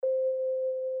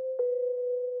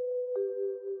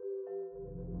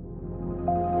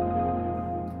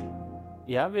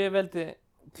Ja, vi er veldig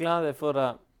glade for å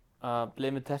bli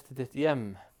invitert til ditt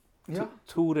hjem. Ja.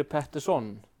 Tore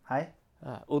Pettersson. Hei.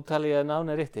 Ja, uttaler jeg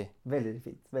navnet riktig? Veldig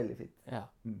fint, veldig fint. Ja.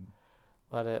 Mm.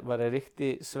 Var det riktig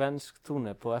svensk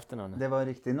tone på etternavnet? Det var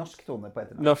riktig norsk tone på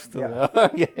etternavnet. Norsk tone, Ja.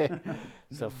 ok.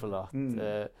 Så flott.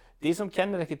 Mm. De som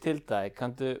kjenner ikke til deg,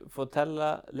 kan du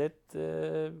fortelle litt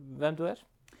hvem du er?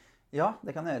 Ja,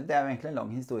 det kan jeg gjøre. Det er jo egentlig en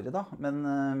lang historie da, men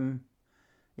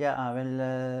jeg er vel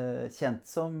kjent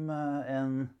som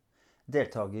en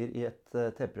deltaker i et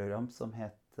TV-program som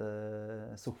het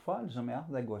Sofa, eller som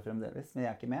det går fremdeles, men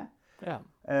jeg er ikke med. Ja.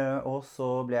 Og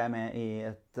så ble jeg med i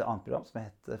et annet program som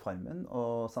het Farmen,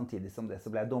 og samtidig som det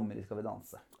så ble jeg dommer i Skal vi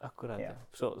danse. Akkurat, Ja.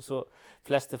 ja. Så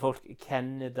fleste folk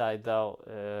kjenner deg da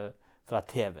fra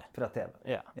TV? Fra TV.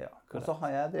 Ja. Ja. Og så har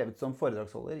jeg drevet som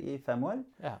foredragsholder i 5 år,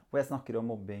 Ja. hvor jeg snakker om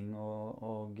mobbing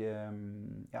og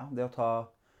ja, det å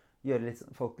gjøre litt,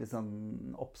 folk litt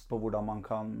sånn obs på hvordan man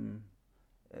kan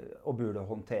og burde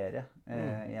håndtere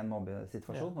i en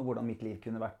mobbesituasjon, og hvordan mitt liv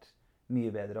kunne vært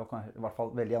mye bedre, og kanskje, i hvert fall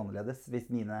veldig annerledes, hvis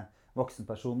mine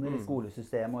voksenpersoner i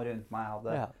skolesystemet og rundt meg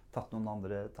hadde tatt noen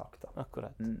andre tak. Da.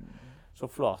 Akkurat. Så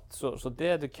flott. Så det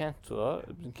er du kjent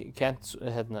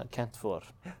for.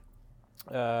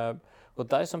 Og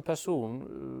deg som person,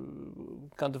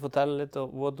 kan du fortelle litt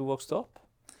om hvor du vokste opp?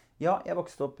 Ja, jeg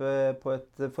vokste opp på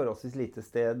et forholdsvis lite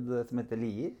sted som heter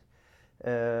Lier.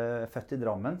 Født i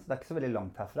Drammen, så det er ikke så veldig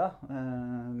langt herfra,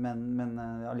 men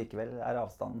allikevel er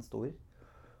avstanden stor.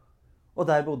 Og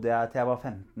der bodde jeg til jeg var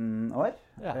 15 år.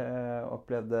 Ja.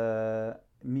 Opplevde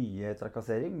mye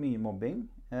trakassering, mye mobbing.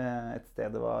 Et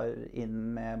sted det var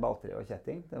inn med balltre og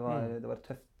kjetting. Det var et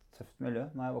tøft miljø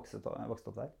når jeg vokste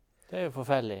opp der. Det er jo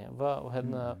forferdelig.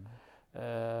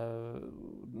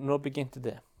 Når begynte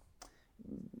det?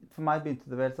 For meg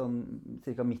begynte det vel sånn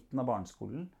cirka midten av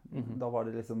barneskolen. Da var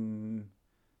det liksom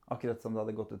akkurat som det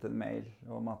hadde gått ut en mail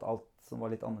om at alt som var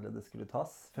litt annerledes skulle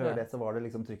tas. Før det så var det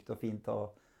liksom trygt og fint,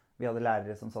 og vi hadde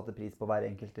lærere som satte pris på hver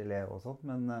enkelt elev og sånt,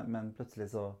 men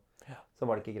plutselig så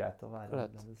var det ikke greit å være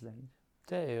annerledes lenger.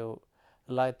 Det er jo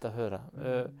leit å høre.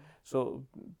 Så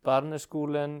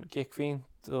barneskolen gikk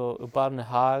fint, og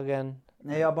barnehagen?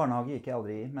 Ja, barnehage gikk jeg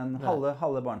aldri i, men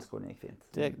halve barneskolen gikk fint.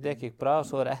 Det gikk bra,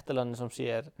 så er det et eller annet som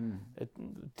sier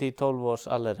 10-12 års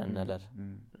alderen, eller?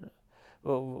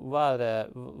 Hva er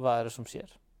det som skjer?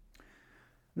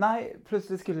 Nei,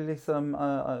 plutselig skulle liksom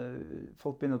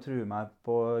folk begynne å true meg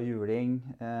på juling,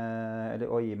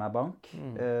 og gi meg bank,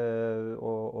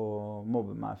 og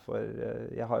mobbe meg for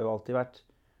jeg har jo alltid vært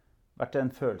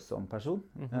en følsom person.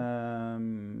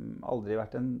 Aldri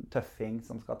vært en tøffing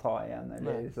som skal ta igjen,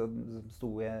 eller som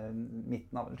sto i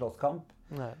midten av en slåsskamp.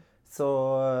 Nei. Så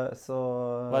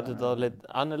var det da litt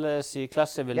annerledes i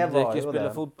klasse? Ville du ikke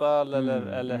spille fotball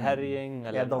eller herjing?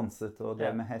 Eller? Jeg danset og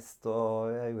drev med hest,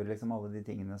 og jeg gjorde liksom alle de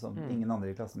tingene som ingen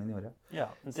andre i klassen min gjorde. Ja,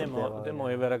 det må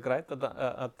jo være greit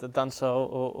at danse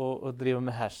og drive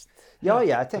med hest. Ja,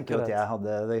 jeg tenker at jeg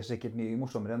hadde det sikkert mye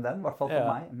morsommere enn den, i hvert fall for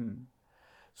meg.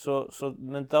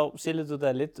 Men da skiller du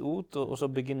deg litt ut, og så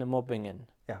begynner mobbingen?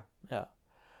 Ja.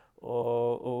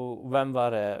 Og hvem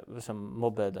var det som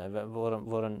mobbet deg?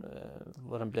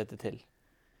 Hvordan ble det til?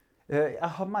 Jeg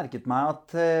har merket meg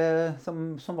at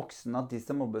som voksen at de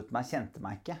som mobbet meg kjente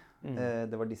meg ikke.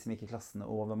 Det var de som gikk i klassene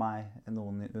over meg,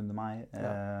 noen under meg.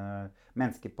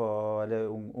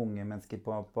 Unge mennesker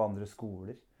på andre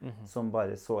skoler som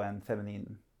bare så en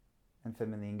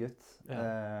feminin gutt.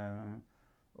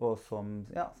 Og som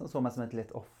så meg som et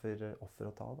lett offer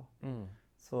å ta. Da.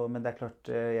 Men det er klart,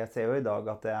 jeg ser jo i dag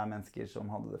at det er mennesker som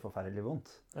hadde det forferdelig vondt.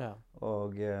 Ja.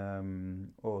 Og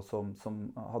som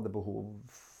hadde behov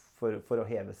for å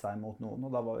heve seg mot noen,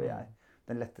 og da var jo jeg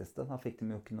den letteste. Da fikk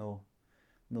de jo ikke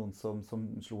noen som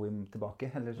slo im tilbake,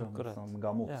 eller som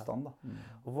ga motstand. Da.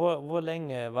 Og hvor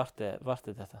lenge varte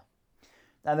dette?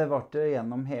 Nei, det varte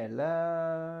gjennom hele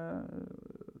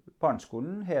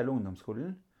barneskolen, hele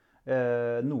ungdomsskolen.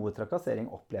 Noe trakassering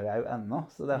opplever jeg jo ennå,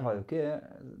 så det er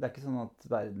ikke sånn at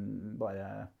verden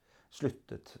bare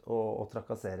sluttet å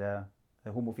trakassere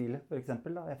homofile, for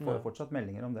eksempel. Da. Jeg får jo fortsatt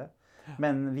meldinger om det.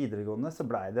 Men videregående så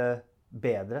ble det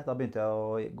bedre. Da begynte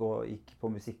jeg gikk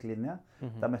på musikklinje.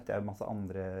 Da møtte jeg masse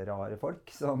andre rare folk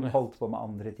som holdt på med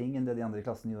andre ting enn det de andre i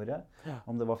klassen gjorde.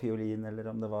 Om det var fiolin, eller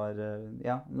om det var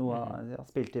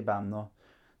spilte i band, og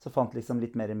så fant liksom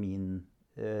litt mer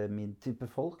min type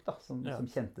folk da, som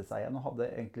kjente seg igjen og hadde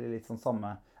egentlig litt sånn samme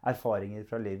erfaringer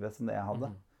fra livet som det jeg hadde.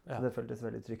 Så det føltes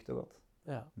veldig trygt og godt.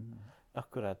 Ja,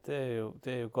 akkurat. Det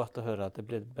er jo godt å høre at det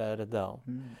ble bedre da.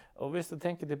 Og hvis du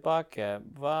tenker tilbake,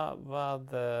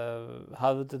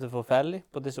 hadde du det forferdelig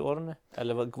på disse årene?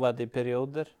 Eller var det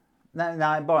perioder?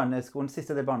 Nei, barneskolen,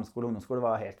 siste del barneskole og ungdomsskole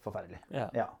var helt forferdelig. Ja.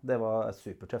 Ja, det var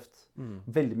supertøft.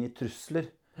 Veldig mye trusler.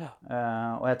 Ja.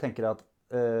 Og jeg tenker at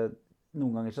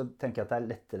noen ganger så tenker jeg at det er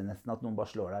lettere nesten at noen bare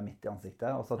slår deg midt i ansiktet,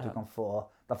 og så at du kan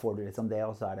da får du liksom det,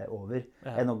 og så er det over,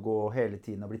 enn å gå hele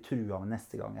tiden og bli trua med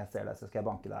neste gang jeg ser deg, så skal jeg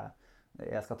banke deg,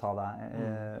 jeg skal ta deg.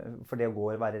 For det å gå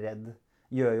og være redd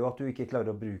gjør jo at du ikke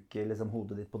klarer å bruke liksom,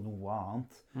 hodet ditt på noe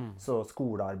annet. Så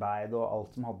skolearbeid og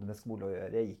alt som hadde med skole å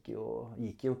gjøre gikk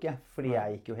jo ikke. Fordi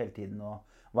jeg gikk jo hele tiden og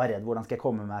var redd. Hvordan skal jeg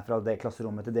komme meg fra det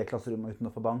klasserommet til det klasserommet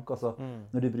uten å få bank? Altså,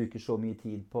 når du bruker så mye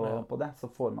tid på det, så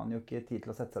får man jo ikke tid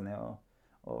til å sette seg ned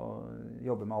og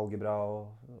jobbe med algebra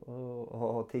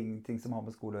og ting som har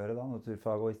med skole å gjøre. Da,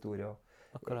 naturfag og historie.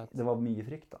 Det var mye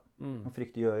frykt. Da. Og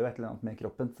frykt gjør jo et eller annet med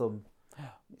kroppen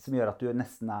som gjør at du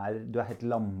er helt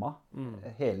lamma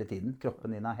hele tiden.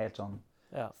 Kroppen din er helt sånn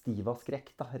stiv av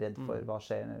skrekk, da, redd for hva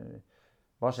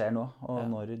skjer nå. Og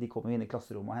når de kom inn i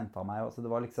klasserommet og hentet meg, så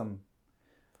det var liksom,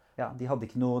 de hadde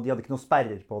ikke noe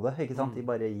sperrer på det, ikke sant? De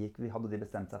bare hadde de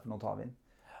bestemt seg for nå tar vi inn.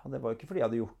 Og det var jo ikke fordi de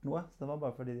hadde gjort noe, det var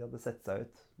bare fordi de hadde sett seg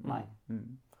ut. Nei.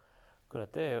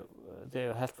 Det er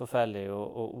jo helt forferdelig,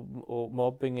 og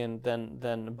mobbingen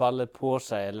den baller på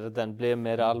seg, eller den blir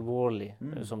mer alvorlig,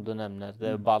 som du nevner.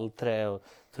 Det er balltre og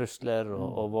trusler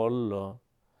og vold.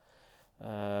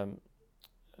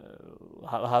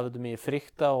 Hadde du mye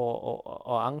frykt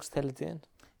og angst hele tiden?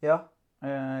 Ja,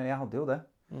 jeg hadde jo det.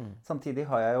 Samtidig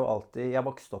har jeg jo jeg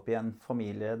vokste opp i en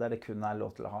familie der det kun er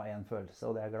lov til å ha en følelse,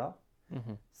 og det er glad.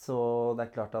 Så det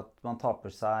er klart at man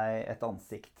taper seg et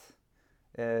ansikt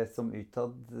som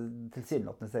utad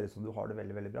tilsynelatende ser ut som du har det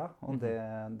veldig, veldig bra. Og det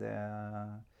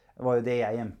var jo det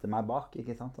jeg gjemte meg bak,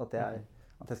 ikke sant? At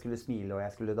jeg skulle smile, og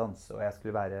jeg skulle danse, og jeg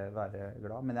skulle være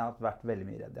glad. Men jeg har vært veldig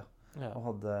mye redd, og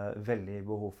hadde veldig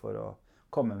behov for å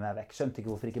komme meg vekk. Skjønte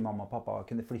ikke hvorfor ikke mamma og pappa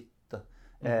kunne flytte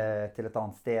til et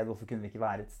annet sted. Hvorfor kunne vi ikke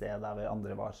være et sted der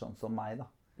andre var sånn som meg, da?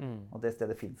 Og det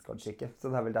stedet finnes kanskje ikke. Så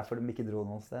det er vel derfor de ikke dro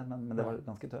noe sted, men det var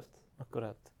ganske tøft.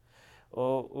 Akkurat.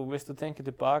 Og hvis du tenker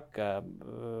tilbake,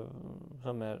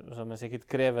 som er sikkert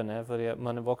krevende, for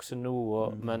man er voksen nå,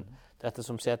 men dette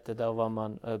som skjedde, da var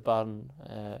man barn.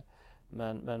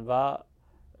 Men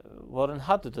hvordan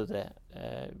hadde du det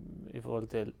i forhold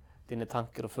til dine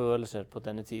tanker og følelser på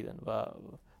denne tiden?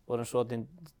 Hvordan så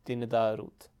dine dager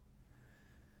ut?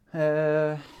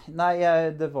 Nei,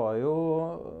 det var jo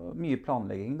mye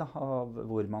planlegging da, av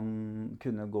hvor man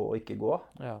kunne gå og ikke gå.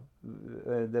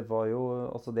 Det var jo,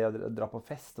 altså det å dra på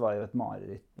fest var jo et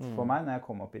mareritt for meg når jeg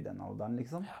kom opp i den alderen,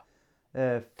 liksom.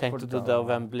 Tenkte du da,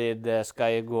 hvem blir det?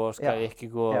 Skal jeg gå, skal jeg ikke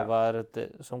gå? Hva er det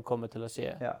som kommer til å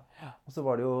skje? Og så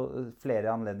var det jo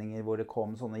flere anledninger hvor det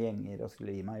kom sånne gjenger og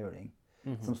skulle gi meg juling,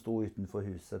 som sto utenfor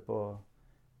huset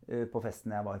på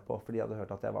festen jeg var på, for de hadde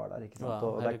hørt at jeg var der, ikke sant?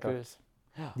 Og det er klart,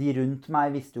 de rundt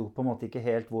meg visste jo på en måte ikke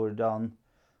helt hvor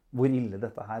ille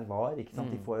dette her var, ikke sant?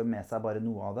 De får jo med seg bare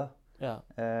noe av det.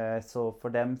 Så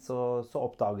for dem så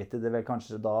oppdaget de det vel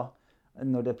kanskje da,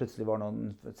 når det plutselig var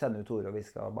noen sende ut Tore og vi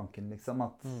skal banken, liksom,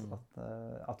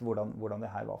 at hvordan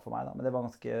det her var for meg da. Men det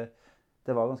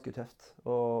var ganske tøft,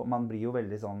 og man blir jo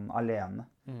veldig sånn alene.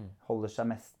 Holder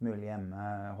seg mest mulig hjemme,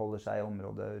 holder seg i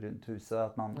området rundt huset,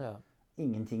 at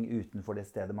ingenting utenfor det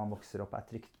stedet man vokser opp er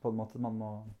trygt på en måte. Man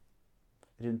må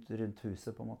rundt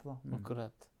huset på en måte da.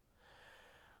 Akkurat.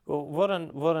 Og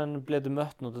hvordan ble du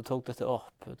møtt når du tok dette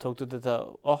opp? Tok du dette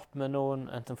opp med noen,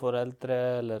 enten foreldre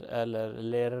eller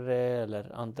lærere eller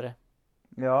andre?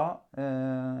 Ja,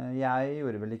 jeg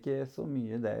gjorde vel ikke så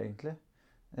mye det egentlig.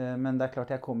 Men det er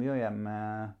klart jeg kom jo hjem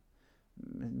med,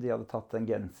 de hadde tatt en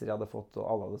genser jeg hadde fått, og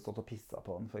alle hadde stått og pisset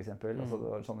på den, for eksempel. Altså, det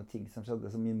var sånne ting som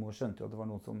skjedde, så min mor skjønte jo at det var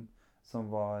noe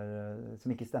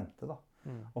som ikke stemte da.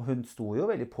 Og hun sto jo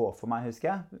veldig på for meg, husker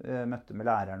jeg. Møtte med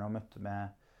lærerne og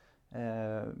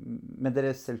men det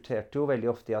resulterte jo veldig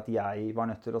ofte i at jeg var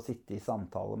nødt til å sitte i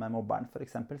samtale med mobberen, for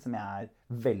eksempel, som jeg er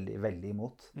veldig, veldig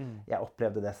imot. Jeg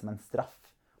opplevde det som en straff,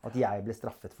 at jeg ble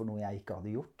straffet for noe jeg ikke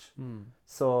hadde gjort.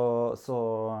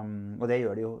 Og det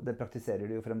gjør de jo, det praktiserer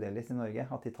de jo fremdeles i Norge,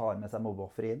 at de tar med seg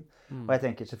mobbeoffere inn. Og jeg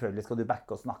tenker selvfølgelig skal du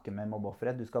backe og snakke med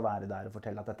mobbeofferet, du skal være der og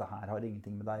fortelle at dette her har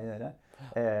ingenting med deg å gjøre.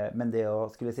 Men det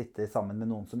å skulle sitte sammen med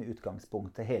noen som i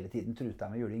utgangspunktet hele tiden truet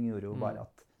deg med juling, gjorde jo bare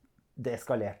at det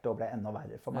eskalerte og ble enda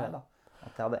verre for meg da.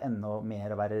 At jeg hadde enda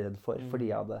mer å være redd for, fordi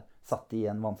jeg hadde satt i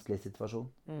en vanskelig situasjon.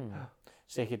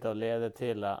 Sikkert å lede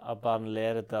til at barn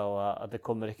lærer det, og at det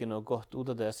kommer ikke noe godt ut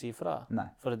av det å si fra. Nei.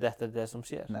 For dette er det som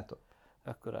skjer. Nettopp.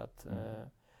 Akkurat.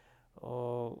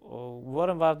 Og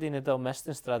hvordan var dine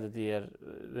mestringsstrategier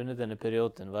under denne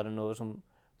perioden? Var det noe som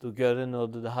du gjorde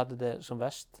når du hadde det som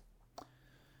verst?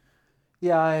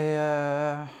 Jeg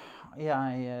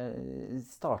jeg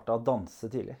starta å danse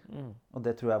tidlig. Og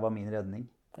det tror jeg var min redning.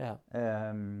 Ja.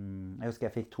 Jeg husker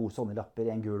jeg fikk 2 sånne lapper,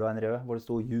 en gul og en rød, hvor det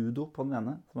sto judo på den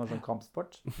ene, som var sånn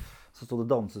kampsport. Så sto det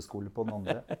danseskole på den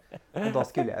andre. Og da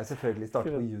skulle jeg selvfølgelig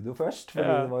starte på judo først, fordi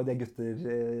det var jo det gutter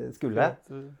skulle.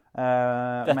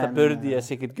 Dette burde jeg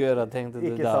sikkert gjøre, tenkte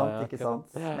du da. Ikke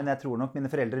sant. Men jeg tror nok mine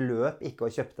foreldre løp ikke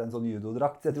og kjøpte en sånn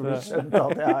judodrakt. Jeg tror de skjønte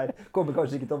at det her kommer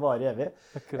kanskje ikke til å vare evig.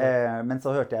 Men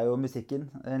så hørte jeg jo musikken,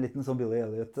 en liten sånn Billy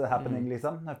Elliot happening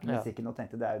liksom. Hørte musikken og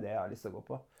tenkte det er jo det jeg har lyst til å gå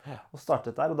på. Og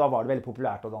startet der, og da var det veldig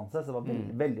populært å danse, så det var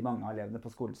veldig mange av elevene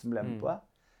på skolen som ble med på det.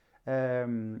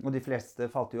 Og de fleste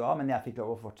falt jo av, men jeg fikk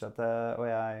lov å fortsette,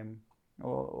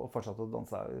 og fortsatte å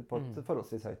danse på et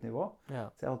forholdsvis høyt nivå.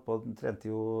 Så jeg holdt på, trente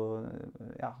jo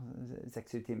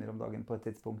 6-7 timer om dagen på et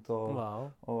tidspunkt, og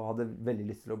hadde veldig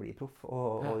lyst til å bli proff,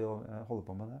 og holde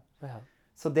på med det.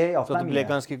 Så det hjalp meg mye. Så du ble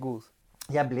ganske god?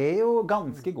 Jeg ble jo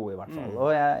ganske god i hvert fall, og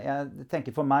jeg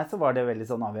tenker for meg så var det veldig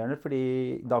sånn avgjørende, fordi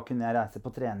da kunne jeg reise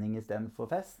på trening i stedet for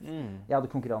fest. Jeg hadde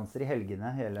konkurranser i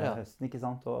helgene hele høsten, ikke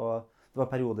sant, og det var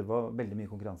perioder hvor det var veldig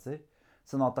mye konkurranser.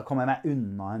 Sånn at da kom jeg meg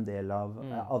unna en del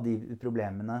av de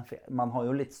problemene. Man har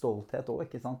jo litt stolthet også,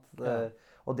 ikke sant?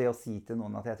 Og det å si til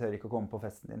noen at jeg tør ikke å komme på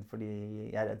festen din fordi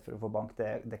jeg er redd for å få bank,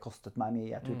 det kostet meg mye.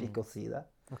 Jeg turte ikke å si det.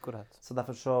 Akkurat. Så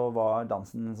derfor så var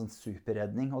dansen en sånn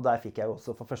superredning. Og der fikk jeg jo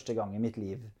også for første gang i mitt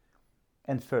liv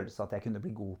en følelse at jeg kunne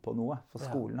bli god på noe. For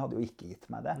skolen hadde jo ikke gitt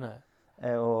meg det.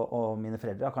 Og mine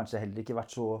foreldre har kanskje heller ikke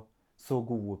vært så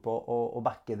gode på å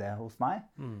backe det hos meg.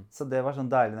 Så det var sånn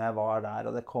deilig når jeg var der,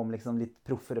 og det kom liksom litt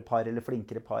proffere par eller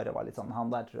flinkere par, og var litt sånn, han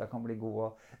der tror jeg kan bli god,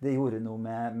 og det gjorde noe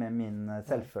med min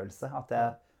selvfølelse, at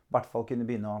jeg i hvert fall kunne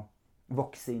begynne å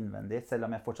vokse innvendig, selv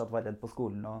om jeg fortsatt var redd på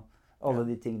skolen og alle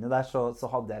de tingene der, så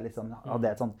hadde jeg liksom,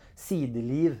 hadde et sånt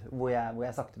sideliv, hvor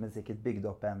jeg sakte men sikkert bygde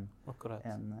opp en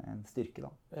styrke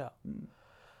da.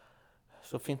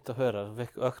 Så fint å høre.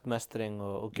 Økt mestring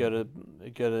og gjøre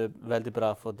det veldig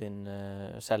bra for din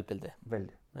selvbilde.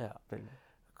 Veldig. Veldig.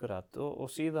 Akkurat. Og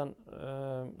siden,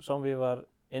 som vi var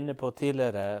inne på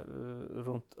tidligere,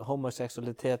 rundt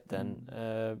homoseksualiteten,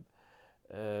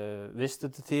 visste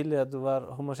du tidlig at du var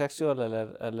homoseksuell,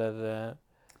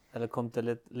 eller kom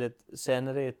det litt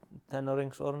senere i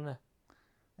tenåringsårene?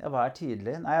 Jeg var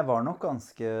tidlig. Nei, jeg var nok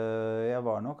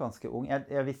ganske ung.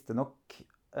 Jeg visste nok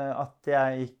at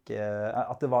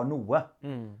det var noe.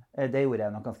 Det gjorde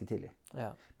jeg nok ganske tidlig.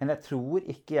 Men jeg tror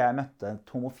ikke jeg møtte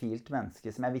et homofilt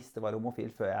menneske som jeg visste var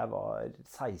homofil før jeg var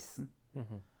 16.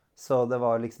 Så det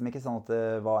var liksom ikke sånn at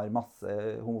det var masse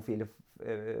homofile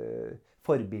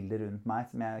forbilder rundt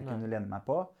meg som jeg kunne lene meg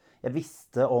på. Jeg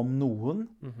visste om noen.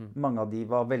 Mange av de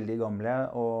var veldig gamle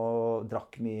og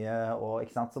drakk mye, og,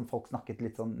 ikke sant, som folk snakket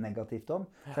litt sånn negativt om.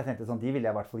 Så jeg tenkte sånn, de ville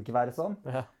jeg i hvert fall ikke være sånn.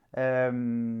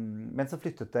 Men så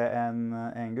flyttet det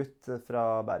en gutt fra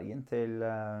Bergen til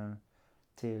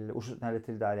Oslo, eller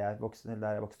til der jeg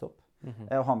vokste opp.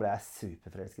 Og han ble jeg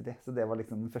superforelsket i. Så det var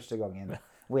liksom den første gangen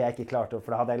hvor jeg ikke klarte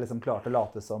for da hadde jeg liksom klart å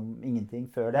late som ingenting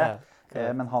før det.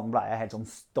 Men han ble jeg helt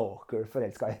sånn stalker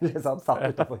forelsket i. Liksom. Satt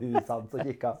utenfor huset hans og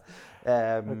kikket.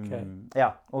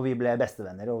 Og vi ble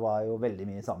bestevenner og var jo veldig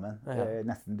mye sammen.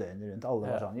 Nesten døgnet rundt. Alle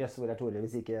var sånn, jøss, hvor er Tore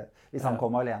hvis han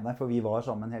kom alene? For vi var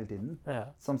sammen hele tiden.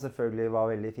 Som selvfølgelig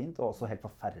var veldig fint, og også helt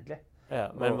forferdelig.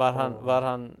 Men var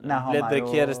han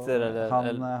litt kjærester?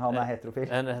 Han er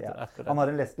heterofil. Han har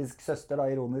en lesbisk søster,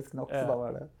 da, ironisk nok, så da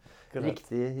var det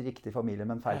riktig familie,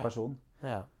 men feil person.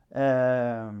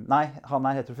 Nei, han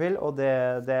er heterofil, og det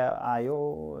er jo,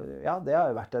 det har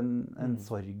jo vært en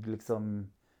sorg liksom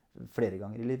flere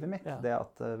ganger i livet mitt. Det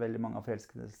at veldig mange av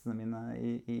forelskelsene mine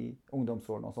i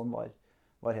ungdomsårene og sånn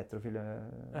var heterofile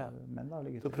menn. Da,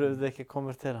 du prøvde ikke å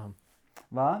konvertere ham?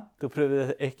 Hva? Du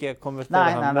prøvde ikke å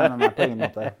konvertere ham? Nei, på ingen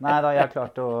måte. Nei, da jeg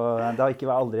klarte det har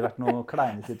ikke aldri vært noen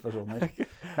kleine situasjoner.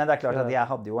 Men det er klart at jeg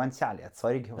hadde jo en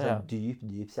kjærlighetssorg, altså en dyp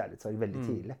kjærlighetssorg veldig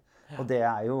tidlig. Og det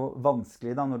er jo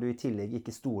vanskelig da, når du i tillegg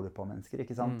ikke stoler på mennesker,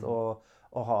 ikke sant? Og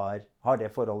har det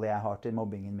forholdet jeg har til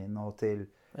mobbingen min, og til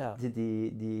de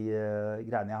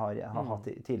greiene jeg har hatt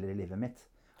tidligere i livet mitt.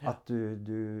 At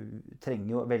du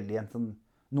trenger jo veldig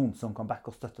noen som kan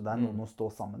backe og støtte deg, noen å stå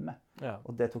sammen med.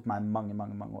 Og det tok meg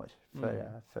mange år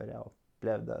før jeg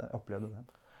opplevde det.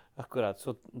 Akkurat.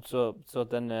 Så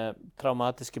den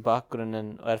traumatiske bakgrunnen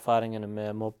og erfaringene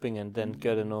med mobbingen, den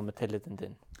gjør det noe med tilliten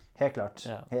din? Helt klart.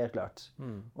 Helt klart.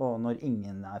 Og når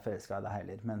ingen er forelsket i deg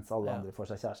heller, mens alle andre får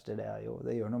seg kjærester, det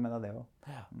gjør noe med deg det også.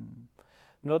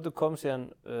 Når du kom seg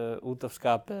ut av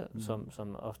skapet, som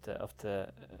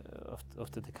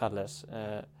ofte det kalles,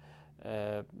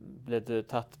 ble du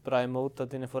tatt bra imot av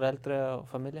dine foreldre og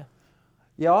familie?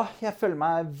 Ja, jeg føler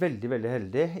meg veldig, veldig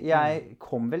heldig. Jeg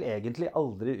kom vel egentlig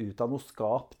aldri ut av noe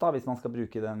skap, da, hvis man skal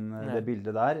bruke det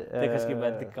bildet der. Det er kanskje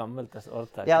veldig gammelt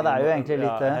ordtak. Ja, det er jo egentlig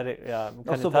litt det.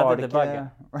 Kan du ta det tilbake?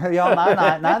 Ja,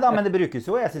 nei da, men det brukes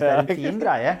jo. Jeg synes det er en fin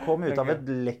greie. Kom ut av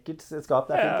et lekkert skap,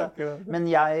 det er fint det. Men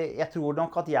jeg tror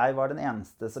nok at jeg var den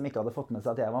eneste som ikke hadde fått med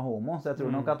seg at jeg var homo, så jeg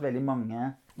tror nok at veldig mange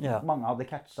hadde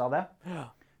catchet det.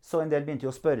 Så en del begynte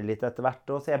jo å spørre litt etter hvert,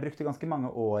 så jeg brukte ganske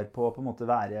mange år på en måte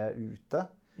være ute.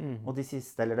 Og den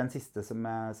siste som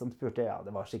spurte, ja, det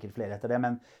var sikkert flere etter det,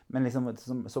 men liksom,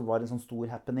 så var det en sånn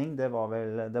stor happening. Det var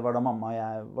da mamma og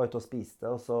jeg var ute og spiste,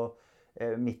 og så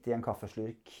midt i en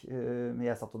kaffeslurk,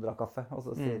 jeg satt og drakk kaffe, og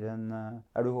så sier hun,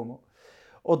 er du homo?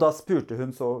 Og da spurte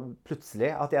hun så plutselig,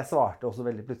 at jeg svarte også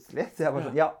veldig plutselig, så jeg var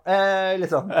sånn, ja,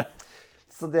 litt sånn.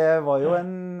 Så det var jo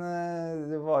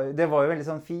veldig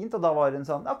sånn fint, og da var hun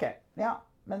sånn, ok, ja,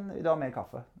 men du har mer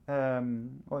kaffe.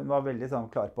 Og hun var veldig sånn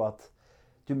klar på at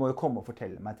du må jo komme og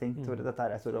fortelle meg ting. Dette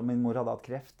her er så rart. Min mor hadde hatt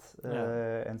kreft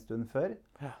en stund før,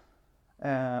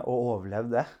 og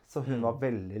overlevde det. Så hun var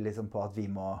veldig liksom på at vi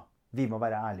må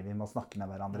være ærlige, vi må snakke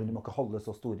med hverandre. Du må ikke holde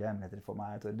så store hemmeligheter for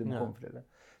meg. Du må komme og fortelle.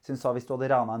 Så hun sa, hvis du hadde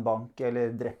ranet en bank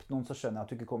eller drept noen, så skjønner jeg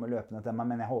at du ikke kommer løpende til meg,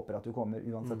 men jeg håper at du kommer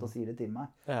uansett og sier det til meg.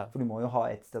 For du må jo ha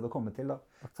et sted å komme til da.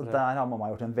 Så der har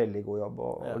mamma gjort en veldig god jobb,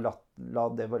 og la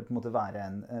det på en måte være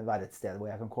et sted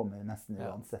hvor jeg kan komme nesten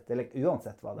uansett, eller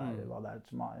uansett hva det er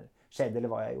som har skjedd,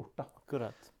 eller hva jeg har gjort da.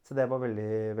 Akkurat. Så det var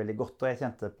veldig, veldig godt, og jeg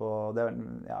kjente på, det var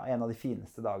en av de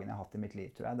fineste dagene jeg har hatt i mitt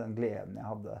liv, tror jeg, den gleden jeg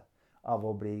hadde av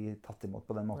å bli tatt imot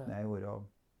på den måten jeg gjorde.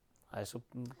 Det er så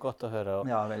godt å høre.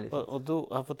 Ja, veldig fint. Og du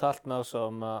har fortalt meg også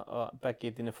om begge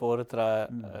dine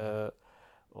foredrag,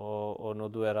 og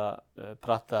når du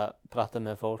prater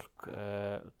med folk,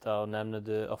 da nevner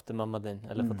du ofte mamma din,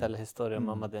 eller forteller historier om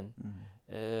mamma din.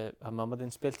 Har mamma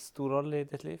din spilt stor rolle i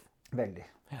ditt liv? Veldig.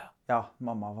 Ja,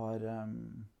 mamma var...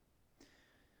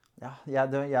 jeg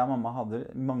og mamma hadde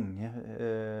mange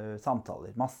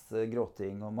samtaler, masse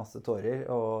gråting og masse tårer,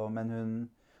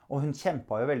 og hun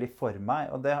kjempet jo veldig for meg,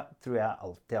 og det tror jeg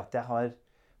alltid at jeg har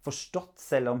forstått,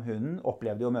 selv om hun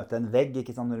opplevde jo å møte en vegg,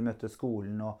 ikke sant, når hun møtte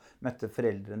skolen og møtte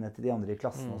foreldrene til de andre i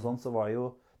klassen og sånn, så var jo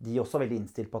de også veldig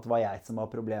innstilt på at det var jeg som var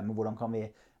problemet, hvordan kan vi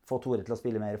få Tore til å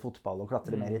spille mer fotball og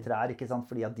klatre mer i trær, ikke sant,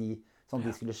 fordi at de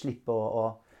skulle slippe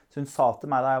Så hun sa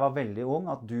til meg da jeg var veldig ung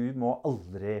at du må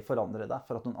aldri forandre deg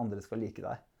for at noen andre skal like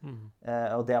deg.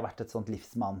 Og det har vært et sånt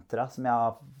livsmantra som jeg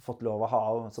har fått lov å ha,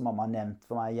 og som mamma har nevnt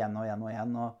for meg igjen og igjen og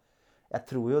igjen. Og jeg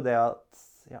tror jo det at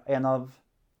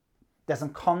det som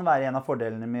kan være en av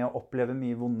fordelene med å oppleve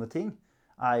mye vonde ting,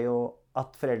 er jo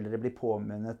at foreldre blir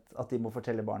påminnet at de må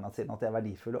fortelle barna sine at de er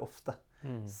verdifulle ofte.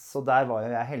 Så der var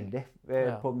jo jeg heldig,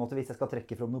 på en måte hvis jeg skal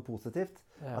trekke frem noe positivt,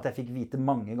 at jeg fikk vite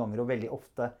mange ganger og veldig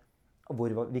ofte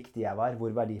hvor viktig jeg var,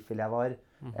 hvor verdifull jeg var,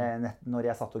 når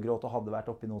jeg satt og gråt og hadde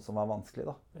vært oppi noe som var vanskelig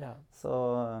da. Så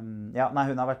ja, nei,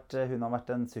 hun har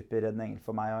vært en superreddende engel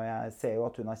for meg, og jeg ser jo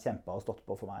at hun har kjempet og stått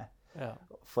på for meg,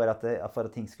 for at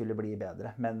ting skulle bli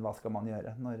bedre. Men hva skal man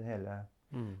gjøre når hele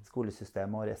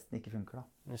skolesystemet og resten ikke funker da?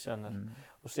 Jeg skjønner.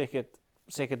 Og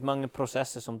sikkert mange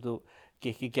prosesser som du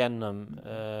gikk igjennom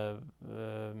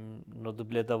når du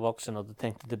ble da voksen, og du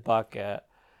tenkte tilbake.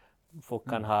 Folk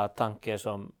kan ha tanker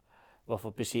som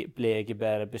hvorfor ble jeg ikke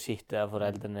bedre besittet av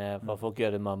foreldrene, hvorfor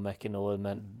gjør mamma ikke noe,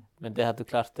 men det hadde du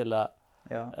klart til å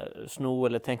sno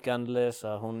eller tenke annerledes,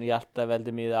 og hun hjalp deg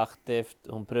veldig mye aktivt,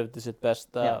 hun prøvde sitt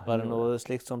beste, var det noe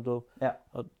slikt som du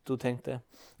tenkte?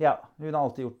 Ja, hun har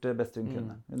alltid gjort det beste hun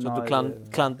kunne. Så du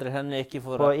klandrer henne ikke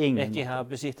for å ikke ha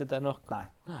besittet deg nok?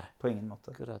 Nei, på ingen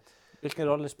måte. Akkurat. Hvilken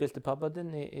rolle spilte pappa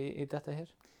din i dette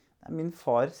her? Min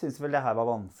far syntes vel det her var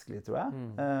vanskelig, tror jeg.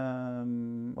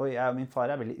 Og jeg og min far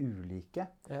er veldig ulike.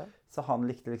 Så han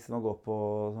likte liksom å gå på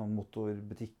sånn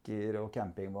motorbutikker og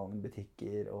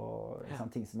campingvognbutikker og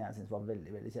ting som jeg syntes var veldig,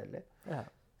 veldig kjedelig.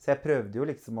 Så jeg prøvde jo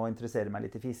liksom å interessere meg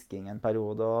litt i fisking en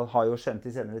periode, og har jo skjønt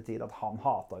i senere tid at han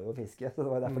hatet jo å fiske, så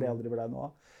det var derfor det aldri ble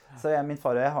noe. Så min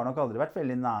far og jeg har nok aldri vært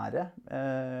veldig nære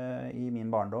i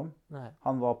min barndom.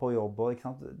 Han var på jobb, og ikke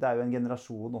sant? Det er jo en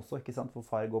generasjon også, ikke sant? Hvor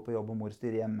far går på jobb og mor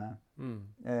styrer hjemme,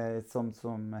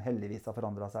 som heldigvis har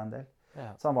forandret seg en del.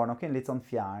 Så han var nok en litt sånn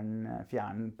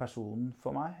fjern person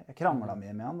for meg. Jeg kranglet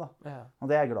mye med han da,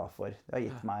 og det er jeg glad for. Det har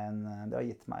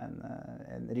gitt meg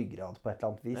en ryggrad på et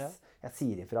eller annet vis. Jeg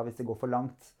sier ifra hvis det går for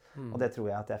langt. Og det tror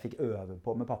jeg at jeg fikk øve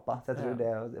på med pappa. Så jeg tror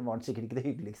det var sikkert ikke det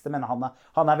hyggeligste, men han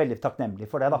er veldig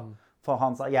takknemlig for det da. For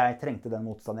han sa, jeg trengte den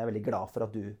motstanden, jeg er veldig glad for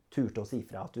at du turte å si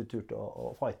fra, at du turte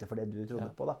å fighte for det du trodde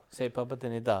på da. Sier pappa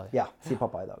din i dag? Ja, sier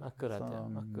pappa i dag. Akkurat,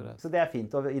 akkurat. Så det er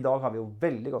fint, og i dag har vi jo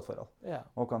veldig godt forhold.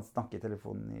 Og kan snakke i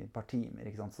telefonen i et par timer,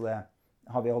 ikke sant? Så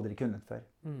har vi aldri kunnet før.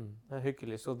 Det er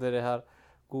hyggelig. Så dere har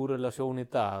god relasjon i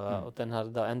dag, og den har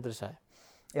da endret seg?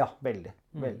 Ja, veldig.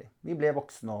 Veldig. Vi ble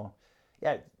voksne, og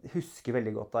jeg husker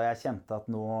veldig godt da jeg kjente at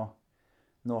nå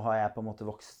har jeg på en måte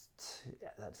vokst. Det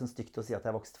er litt sånn stygt å si at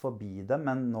jeg har vokst forbi det,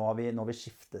 men nå har vi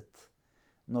skiftet.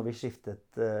 Nå har vi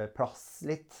skiftet plass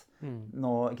litt.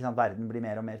 Nå, ikke sant, verden blir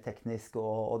mer og mer teknisk,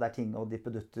 og det er ting og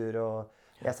dippedutter. Og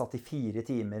jeg satt i 4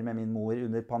 timer med min mor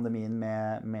under pandemien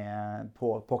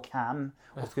på Cam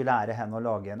og skulle lære henne å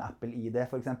lage en Apple-ID,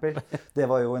 for eksempel. Det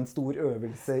var jo en stor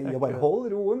øvelse i å bare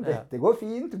holde roen. Dette går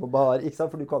fint. Du må bare, ikke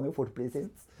sant, for du kan jo fort bli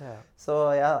sint. Så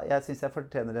jeg synes jeg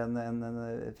fortjener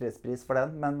en fredspris for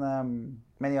den.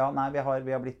 Men ja, nei, vi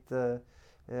har blitt...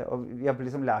 Og vi har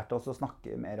liksom lært oss å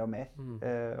snakke mer og mer,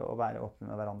 og være åpne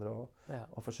med hverandre,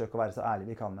 og forsøke å være så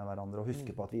ærlige vi kan med hverandre, og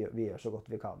huske på at vi gjør så godt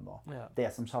vi kan nå. Det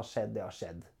som har skjedd, det har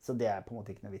skjedd. Så det er på en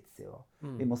måte ikke noe vits i.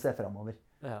 Vi må se fremover.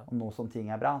 Om noe som ting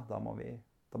er bra, da må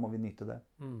vi nyte det.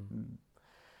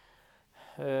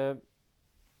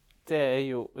 Det er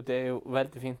jo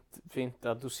veldig fint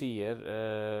at du sier,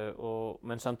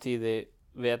 men samtidig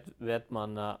vet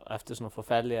man efter sånne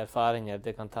forferdelige erfaringer,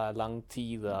 det kan ta lang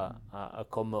tid å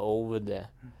komme over det.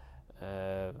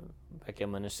 Begge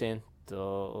man er sint,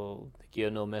 og det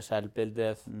gjør noe med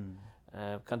selvbildet.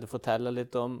 Kan du fortelle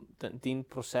litt om din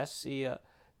prosess i å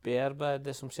bearbeide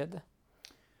det som skjedde?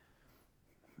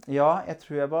 Ja, jeg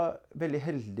tror jeg var veldig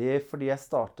heldig fordi jeg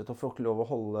startet å få lov å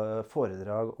holde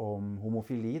foredrag om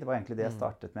homofili. Det var egentlig det jeg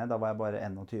startet med. Da var jeg bare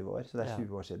 21 år, så det er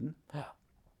 20 år siden.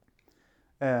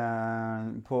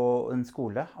 På en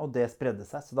skole, og det spredde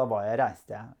seg, så da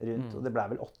reiste jeg rundt, og det ble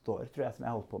vel 8 år, tror jeg, som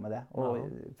jeg holdt på med det, og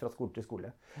fra skole til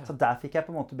skole. Så der fikk jeg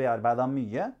på en måte bearbeidet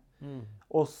mye,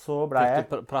 og så ble jeg...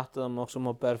 Fikk du pratet også om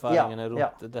erfaringene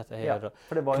rundt dette her,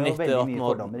 for det var jo veldig mye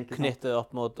fordommer, ikke sant? Knyttet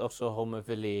opp mot også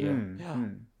homofili.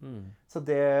 Så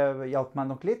det hjalp meg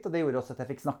nok litt, og det gjorde også at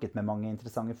jeg fikk snakket med mange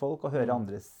interessante folk, og høre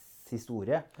andres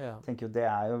historie. Jeg tenker jo, det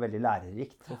er jo veldig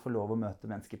lærerikt å få lov å møte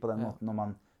mennesker på den måten, når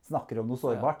man snakker om noe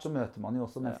sårbart, så møter man jo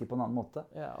også mennesker på en annen måte.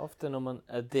 Ja, ofte når man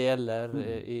deler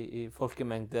i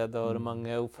folkemengder, da er det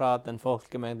mange fra den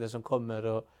folkemengden som kommer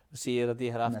og sier at de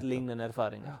har hatt lignende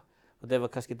erfaringer. Og det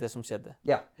var kanskje det som skjedde.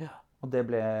 Ja. Og det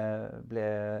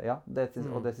og det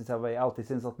synes jeg alltid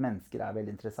synes at mennesker er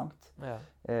veldig interessant.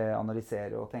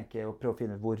 Analysere og tenke og prøve å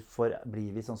finne hvorfor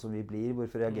blir vi sånn som vi blir,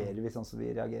 hvorfor reagerer vi sånn som vi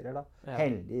reagerer da.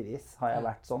 Heldigvis har jeg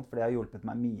vært sånn, for det har hjulpet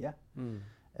meg mye.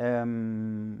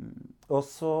 Og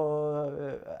så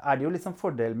er det jo litt sånn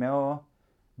fordel med å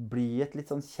bli et litt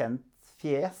sånn kjent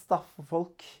fjes da, for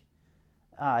folk,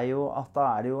 er jo at da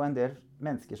er det jo en del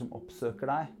mennesker som oppsøker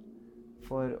deg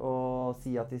for å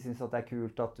si at de synes at det er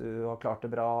kult at du har klart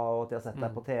det bra, og at de har sett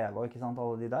deg på TV, og ikke sant,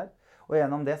 alle de der. Og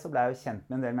gjennom det så ble jeg jo kjent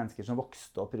med en del mennesker som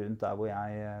vokste opp rundt der hvor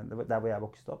jeg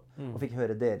vokste opp, og fikk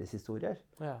høre deres historier.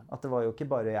 At det var jo ikke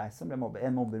bare jeg som ble mobbet.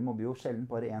 En mobber mobber jo sjelden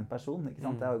bare én person, ikke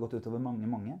sant? Det har jo gått utover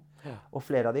mange. Og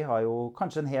flere av de har jo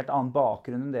kanskje en helt annen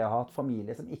bakgrunn enn det å ha hatt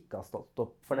familie som ikke har stått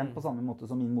opp for dem på samme måte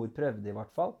som min mor prøvde i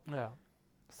hvert fall.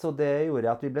 Så det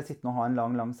gjorde at vi ble sittende og ha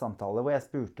en lang samtale, hvor jeg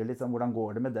spurte litt sånn, hvordan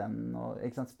går det med den, og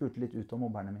ikke sant, spurte litt ut om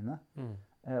mobberne mine,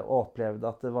 og opplevde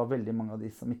at det var veldig mange av de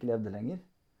som ikke levde lenger.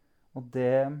 Og det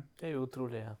er jo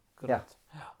utrolig,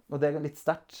 og det er litt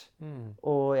sterkt.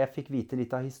 Og jeg fikk vite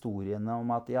litt av historiene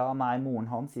om at moren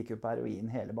hans gikk jo på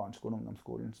heroin hele barneskolen og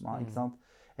ungdomsskolen, ikke sant?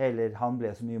 Eller han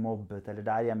ble så mye mobbet, eller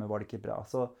der hjemme var det ikke bra.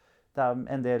 Så det er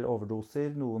en del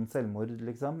overdoser, noen selvmord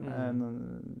liksom,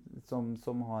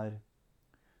 som har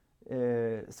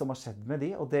skjedd med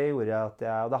de, og det gjorde at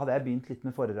da hadde jeg begynt litt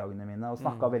med foredragene mine og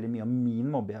snakket veldig mye om min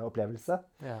mobbeopplevelse,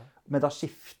 men da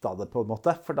skiftet det på en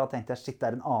måte, for da tenkte jeg, shit, det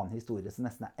er en annen historie som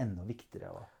nesten er enda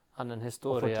viktigere å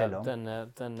fortelle om.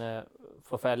 Den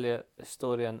forferdelige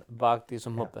historien bak de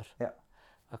som mobber.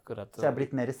 Akkurat. Så jeg har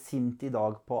blitt mer sint i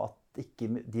dag på at ikke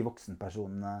de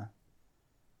voksenpersonene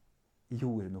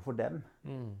gjorde noe for dem.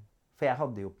 For jeg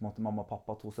hadde jo på en måte mamma,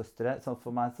 pappa, 2 søstre, så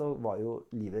for meg så var jo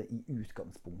livet i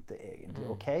utgangspunktet egentlig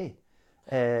ok.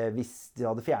 Hvis de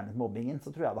hadde fjernet mobbingen,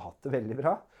 så tror jeg hadde hatt det veldig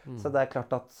bra. Så det er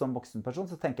klart at som voksenperson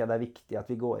så tenker jeg det er viktig at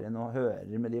vi går inn og hører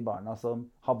med de barna som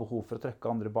har behov for å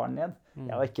trykke andre barn ned.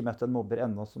 Jeg har ikke møtt en mobber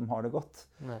ennå som har det godt,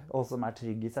 og som er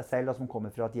trygg i seg selv, og som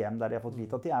kommer fra et hjem der de har fått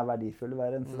vite at de er verdifulle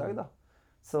hver eneste dag da.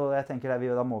 Så jeg tenker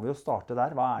da må vi jo starte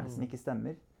der. Hva er det som ikke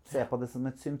stemmer? Se på det som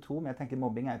et symptom. Jeg tenker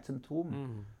mobbing er et symptom.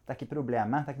 Det er ikke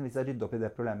problemet. Det er ikke noe vits å rydde opp i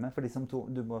det problemet. For det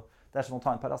er som å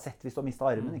ta en Paracet hvis du har mistet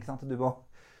armen, ikke sant? Du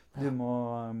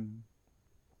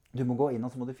må gå inn, og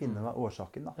så må du finne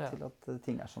årsaken da, til at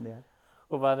ting er som de er.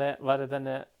 Og var det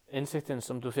denne innsikten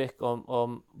som du fikk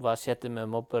om hva skjedde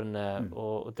med mobberne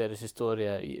og deres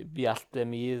historie, hjalp det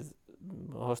mye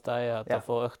hos deg at de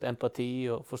får økt empati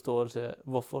og forståelse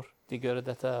hvorfor de gjør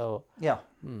dette. Og, Ja,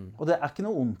 og det er ikke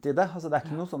noe ondt i det. Altså, det er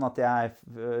ikke noe sånn at jeg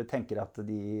tenker at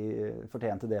de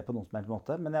fortjente det på noen som helst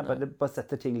måte, men jeg bare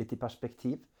setter ting litt i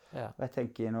perspektiv. Ja. Og jeg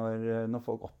tenker når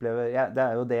folk opplever, det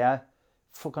er jo det jeg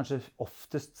får kanskje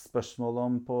oftest spørsmål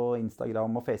om på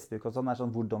Instagram og Facebook og sånn, er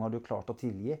sånn, hvordan har du klart å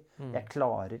tilgi? Jeg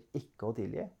klarer ikke å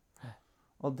tilgi.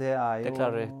 Og det er jo... Det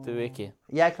klarer du ikke.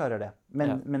 Jeg klarer det.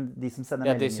 Men de som sender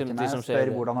meldinger til meg spør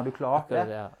hvordan har du klart det.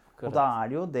 Og da er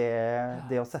det jo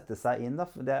det å sette seg inn, da.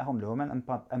 Det handler jo om en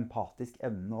empatisk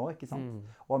evne også, ikke sant?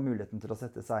 Og muligheten til å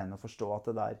sette seg inn og forstå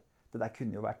at det der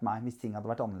kunne jo vært meg hvis ting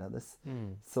hadde vært annerledes.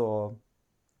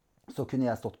 Så kunne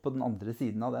jeg stått på den andre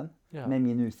siden av den, med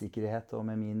min usikkerhet og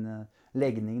med min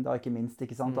legning da, ikke minst,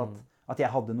 ikke sant? At jeg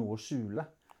hadde noe å skjule.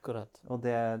 Akkurat. Og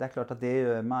det er klart at det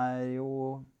gjør meg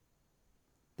jo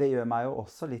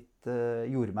også litt,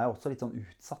 gjorde meg også litt sånn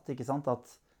utsatt, ikke sant?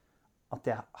 At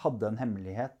jeg hadde en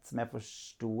hemmelighet som jeg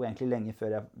forstod egentlig lenge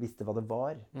før jeg visste hva det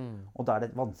var. Og da er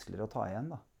det vanskeligere å ta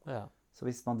igjen, da. Ja. Så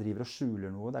hvis man driver og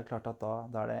skjuler noe, det er klart at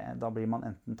da blir man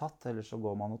enten tatt, eller så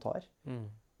går man og tar.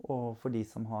 Og for de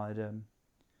som er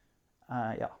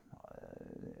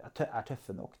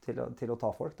tøffe nok til å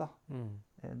ta folk, da.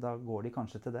 Da går de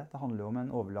kanskje til det. Det handler jo om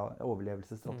en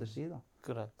overlevelsesstrategi, da.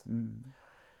 Akkurat.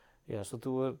 Ja, så du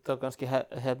er ganske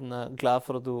glad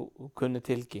for at du kunne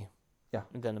tilgi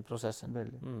i denne prosessen.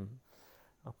 Veldig.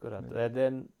 Akkurat. Er det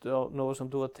noe som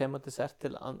du har tematisert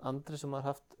til andre som har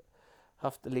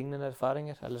hatt lignende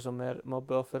erfaringer, eller som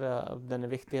mobbeofre, av denne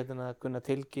viktigheten av å kunne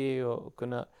tilgi og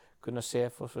kunne se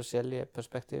for forskjellige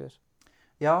perspektiver?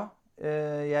 Ja,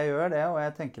 jeg gjør det, og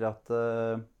jeg tenker at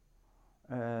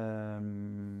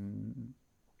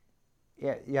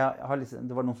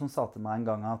det var noen som sa til meg en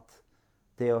gang at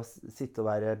det å sitte og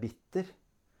være bitter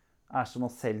er som å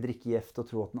selv drikke gift og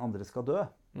tro at den andre skal dø.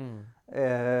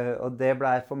 Og det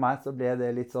for meg så ble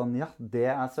det litt sånn, ja, det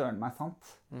er søren meg sant.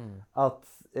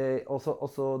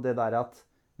 Også det der at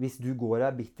hvis du går og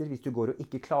er bitter, hvis du går og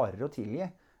ikke klarer å tilgi,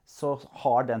 så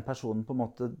har den personen på en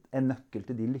måte en nøkkel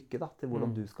til din lykke, da, til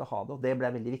hvordan du skal ha det. Og det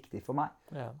ble veldig viktig for meg.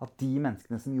 At de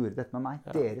menneskene som gjorde dette med meg,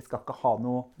 dere skal ikke ha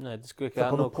noe,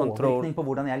 påvirkning på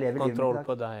hvordan jeg lever livet i dag.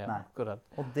 På deg, ja. Akkurat.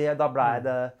 Og da ble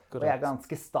det, og jeg er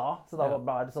ganske sta, så da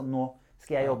ble det sånn, nå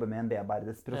skal jeg jobbe med en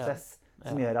bearbeidelsesprosess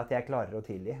som gjør at jeg klarer å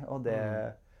tilgi. Og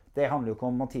det handler jo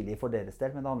ikke om å tilgi for deres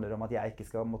del, men det handler om at jeg ikke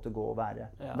skal måtte gå og være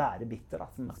bitter,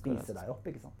 da, som spiser deg opp,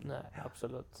 ikke sant? Nei,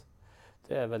 absolutt.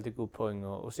 Det er et veldig god poeng,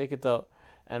 og sikkert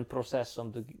en prosess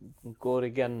som du går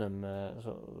igjennom,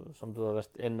 som du har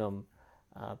vært innom,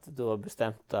 at du har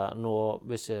bestemt å nå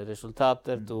visse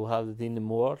resultater, du hadde dine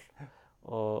mål,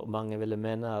 og mange ville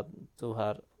mene at du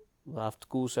har haft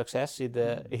god suksess i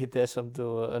det som du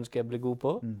ønsker å bli god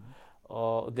på,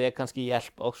 og det kan kanskje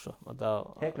hjelpe også.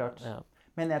 Helt klart. Ja.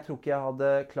 Men jeg tror ikke jeg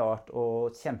hadde klart å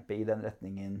kjempe i den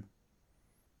retningen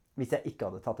hvis jeg ikke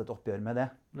hadde tatt et oppgjør med det.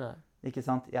 Nei. Ikke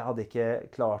sant? Jeg hadde ikke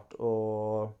klart å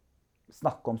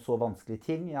snakke om så vanskelige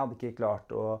ting. Jeg hadde ikke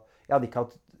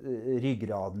hatt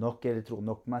ryggrad nok eller tro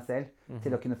nok på meg selv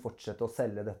til å kunne fortsette å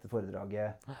selge dette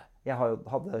foredraget. Jeg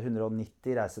hadde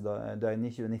 190 reisedøgn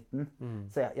i 2019,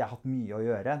 så jeg har hatt mye å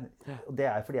gjøre. Og det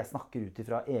er fordi jeg snakker ut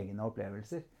ifra egne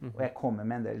opplevelser. Og jeg kommer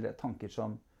med en del tanker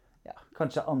som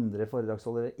kanskje andre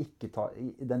foredragsholdere ikke tar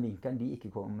i den vinkelen de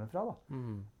ikke kommer fra. Da.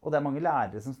 Og det er mange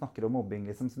lærere som snakker om mobbing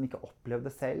liksom, som ikke opplevde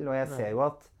det selv. Og jeg ser jo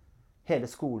at hele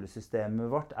skolesystemet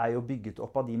vårt er jo bygget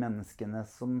opp av de menneskene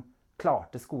som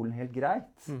klarte skolen helt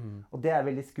greit. Og det er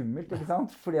veldig skummelt, ikke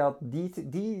sant? Fordi at de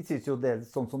synes jo det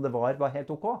sånn som det var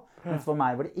helt ok. Mens for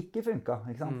meg var det ikke funket,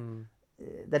 ikke sant?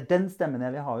 Det er den stemmen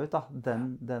jeg vil ha ut, da.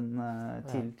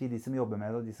 Til de som jobber med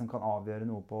det, og de som kan avgjøre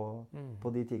noe på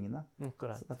de tingene.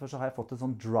 Så derfor så har jeg fått en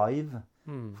sånn drive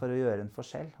for å gjøre en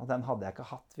forskjell. Og den hadde jeg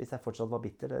ikke hatt hvis jeg fortsatt var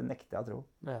bitter. Det nekter jeg å tro.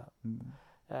 Ja,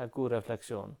 god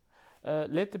refleksjon.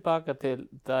 Litt tilbake til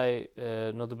deg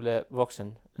når du ble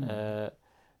voksen.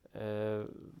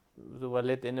 Du var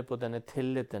litt inne på denne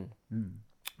tilliten.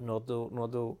 Når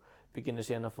du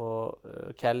begynner å få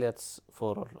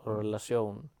kjærlighetsforhold og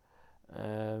relasjon.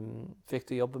 Fikk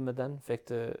du jobbe med den?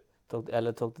 Tok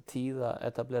det tid å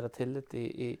etablere tillit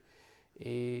i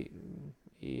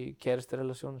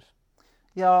kjæresterelasjoner?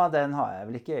 Ja, den har jeg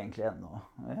vel ikke egentlig ennå.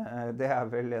 Det er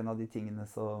vel en av de tingene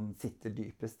som sitter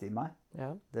dypest i meg.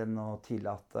 Den å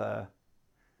tillate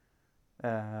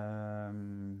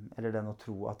eller den å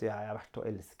tro at jeg er verdt å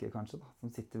elske, kanskje, da,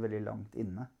 som sitter veldig langt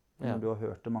inne. Når du har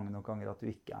hørt det mange nok ganger at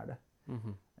du ikke er det.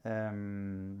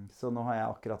 Så nå har jeg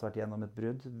akkurat vært gjennom et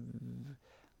brudd.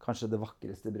 kanskje det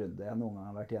vakreste bruddet jeg noen gang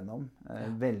har vært gjennom.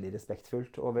 Veldig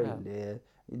respektfullt og veldig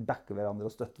backer hverandre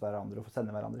og støtter hverandre og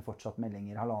sender hverandre fortsatt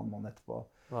meldinger 1,5 måned etterpå.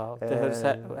 Wow, det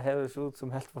høres ut som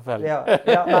helt forferdelig.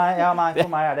 Nei,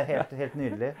 for meg det helt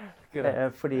nydelig.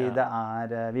 Fordi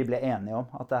vi ble enige om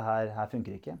at det her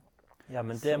funker ikke. Ja,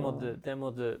 men det må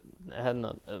du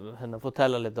henne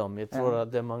fortelle litt om. Jeg tror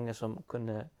at det mange som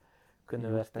kunne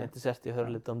vært interessert i å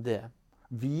høre litt om det.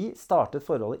 Vi startet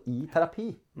forholdet i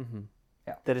terapi.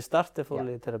 Dere startet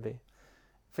forholdet i terapi?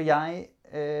 For jeg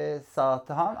sa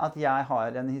til han at jeg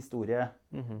har en historie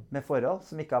med forhold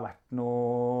som ikke har vært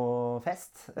noe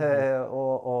fest.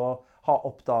 Og har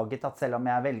oppdaget at selv om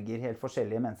jeg velger helt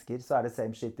forskjellige mennesker, så det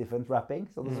same shit, different wrapping,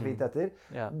 som det så fint heter.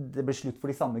 Det blir slutt for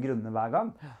de samme grunnene hver gang.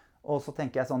 Og så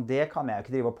tenker jeg sånn, det kan jeg jo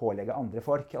ikke drive og pålegge andre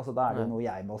folk. Altså, da det jo noe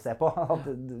jeg må se på. At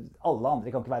alle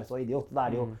andre kan ikke være så idiot. Da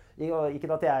det jo,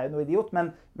 ikke at jeg noe idiot,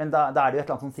 men da det jo et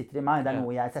eller annet som sitter i meg. Det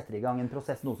noe jeg setter i gang, en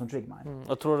prosess, noe som trigger meg.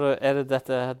 Og tror du, det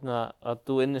dette at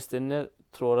du innerst inne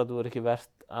tror at du ikke vært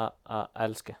å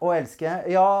elske? Å elske?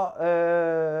 Ja,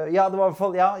 det var I hvert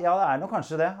fall, det nok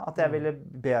kanskje det. At jeg ville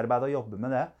bearbeide og jobbe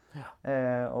med det.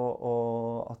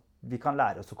 Og at vi kan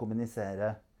lære oss å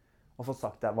kommunisere og få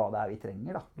sagt hva det vi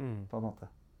trenger, da, på en måte.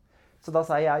 Så da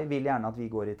sa jeg vil gjerne at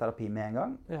vi går i terapi med en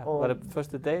gang. Var det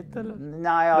første date, eller?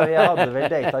 Nei, jeg hadde vel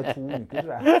data i 2 uker, tror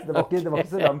jeg. Det var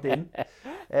ikke så lang tid.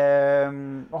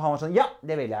 Og han var sånn, ja,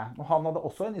 det vil jeg. Og han hadde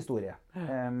også en historie.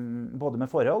 Både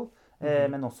med forhold,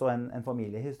 men også en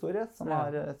familiehistorie som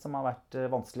har vært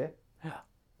vanskelig.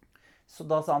 Så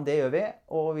da sa han, det gjør vi.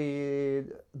 Og vi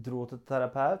dro til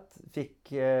terapeut,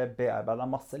 fikk bearbeidet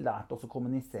masse, lærte oss å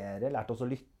kommunisere, lærte oss å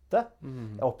lytte.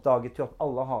 Jeg oppdaget jo at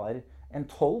alle har en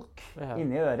tolk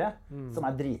inni øret som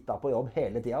drita på jobb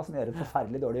hele tiden, som gjør en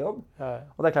forferdelig dårlig jobb.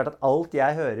 Og det klart at alt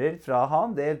jeg hører fra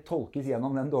han, det tolkes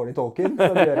gjennom den dårlige tolken,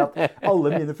 som gjør at alle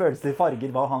mine følelser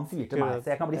farger hva han sier til meg. Så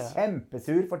jeg kan bli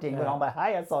kjempesur for ting hvor han bare,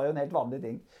 hei, jeg sa jo en helt vanlig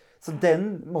ting. Så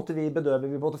den måtte vi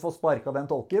bedøve, vi måtte få sparket den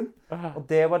tolken. Og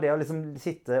det var det å liksom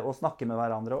sitte og snakke med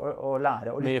hverandre og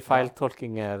lære å lytte. Mye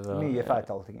feiltolkinger. Mye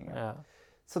feiltolkinger.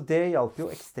 Så det hjalp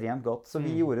jo ekstremt godt. Så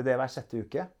vi gjorde det hver 6.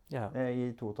 uke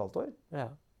i 2,5 år.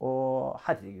 Og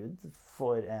herregud,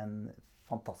 for en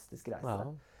fantastisk reise.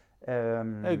 Wow.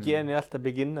 Det jo genialt å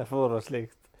begynne for oss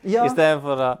slikt. I stedet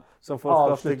for som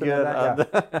folk ofte gjør, at det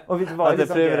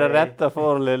prøver å rette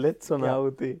forholdet litt sånn av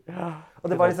og til. Og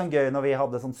det var liksom gøy når vi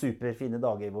hadde sånn superfine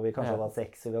dager hvor vi kanskje hadde hatt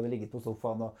sex, og vi hadde ligget på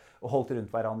sofaen og holdt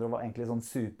rundt hverandre og var egentlig sånn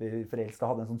superforelsket,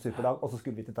 hadde en sånn superdag, og så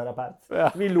skulle vi til terapeut.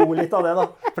 Vi lo litt av det da,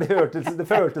 for det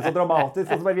føltes så dramatisk,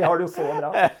 og så bare, vi har det jo så bra.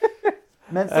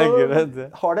 Men så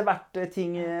har det vært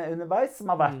ting underveis som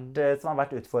har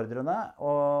vært utfordrende,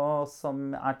 og som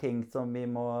ting som vi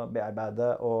må bearbeide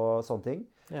og sånne ting.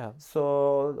 Så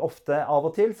ofte, av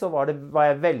og til, så var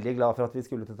jeg veldig glad for at vi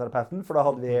skulle til terapeuten, for da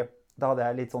hadde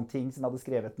jeg litt sånne ting som jeg hadde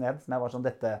skrevet ned, som jeg var sånn,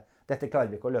 dette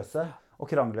klarer vi ikke å løse. Og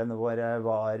kranglene våre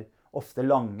var ofte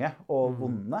lange og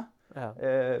vonde.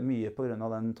 Mye på grunn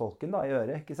av den tolken da, i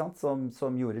øret, ikke sant?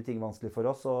 Som gjorde ting vanskelig for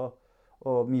oss,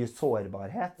 og mye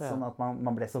sårbarhet, sånn at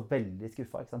man ble så veldig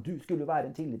skuffet. Ikke sant? Du skulle jo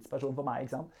være en tillitsperson for meg,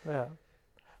 ikke sant?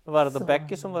 Var det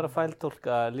begge som var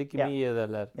feiltolket like mye,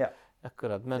 eller?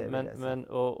 Akkurat. Men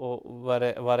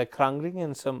var det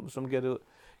kranglingen som gjør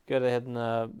det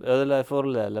ødela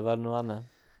forholdet, eller var det noe annet?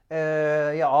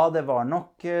 Ja, det var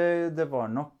nok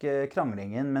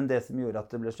kranglingen, men det som gjorde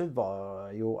at det ble slutt, var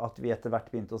jo at vi etter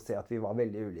hvert begynte å se at vi var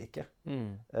veldig ulike.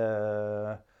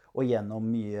 Og gjennom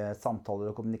mye samtaler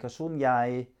og kommunikasjon.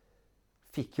 Jeg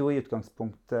fikk jo i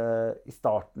utgangspunktet i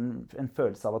starten en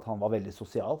følelse av at han var veldig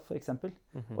sosial, for eksempel.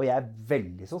 Og jeg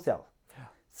veldig sosial.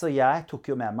 Så jeg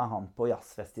tok jo med meg han på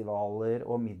jazzfestivaler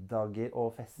og middager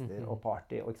og fester og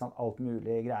party og ikke sant, alt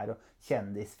mulig greier og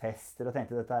kjendisfester og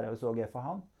tenkte dette jo så gøy for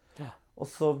han. Og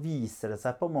så viser det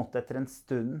seg på en måte etter en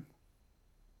stund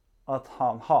at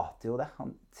han hater jo det.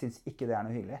 Han synes ikke det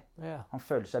noe hyggelig. Han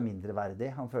føler seg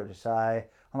mindreverdig. Han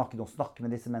har ikke noe å snakke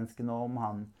med disse menneskene om.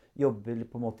 Han jobber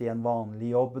på en måte i en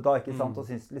vanlig jobb da, ikke sant? Og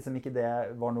synes liksom ikke det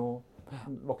var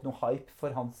ikke noe hype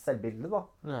for hans selvbilde da.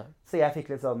 Så jeg fikk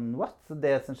litt sånn, what? Så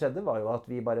det som skjedde var jo at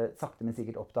vi bare sakte men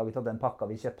sikkert oppdaget at den pakka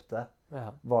vi kjøpte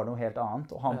var noe helt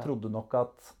annet. Og han trodde nok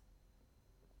at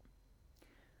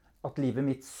livet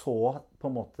mitt så på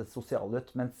en måte sosial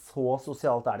ut, men så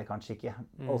sosialt det kanskje ikke.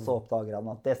 Og så oppdager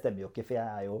han at det stemmer jo ikke, for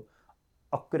jeg jo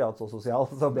akkurat så sosial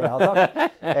som det jeg har sagt.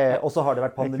 Og så har det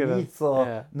vært pandemi, så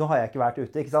nå har jeg ikke vært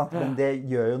ute, ikke sant? Men det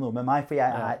gjør jo noe med meg, for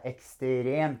jeg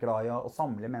ekstremt glad i å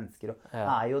samle mennesker, og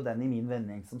jo den i min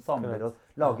vending som samler og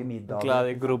lager middag. Glad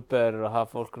i grupper og ha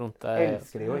folk rundt deg.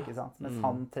 Elsker det jo, ikke sant? Mens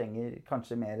han trenger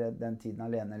kanskje mer den tiden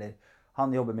alene, eller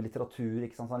Han jobber med litteratur,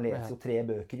 ikke sant? Så han leser jo 3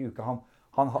 bøker I uka.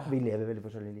 Vi lever veldig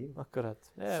forskjellige liv. Akkurat.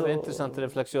 Det jo interessante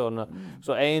refleksjoner.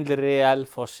 Så egentlig reell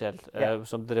forskjell,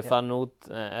 som dere fant ut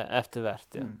etter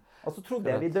hvert. Ja. Og så trodde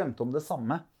jeg vi drømte om det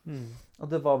samme. Og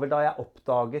det var vel da jeg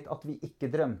oppdaget at vi ikke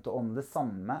drømte om det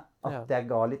samme, at jeg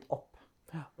ga litt opp.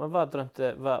 Ja. Men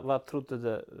hva trodde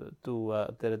du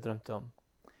dere drømte om?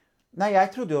 Nei, jeg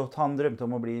trodde jo at han drømte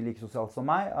om å bli like sosial som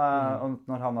meg, og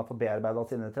når han har fått bearbeidet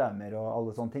sine traumer og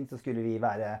alle sånne ting, så skulle vi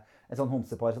være en sånn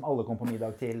homsepar som alle kom på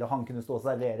middag til, og han kunne stå og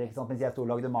servere, ikke sant, mens jeg stod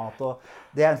og lagde mat, og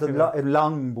det en sånn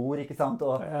langbord, ikke sant,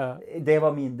 og det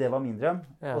var min drøm.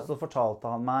 Og så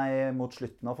fortalte han meg mot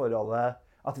slutten av forholdet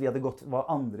at vi hadde var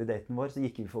andre daten vår, så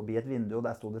gikk vi forbi et vindu, og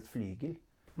der stod det et flygel.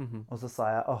 Og så sa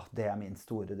jeg, det min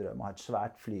store drøm, å ha et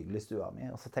svært flygel I stua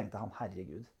mi, og så tenkte han,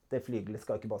 herregud, det flygelet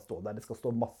skal ikke bare stå der, det skal stå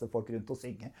masse folk rundt og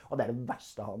synge, og det det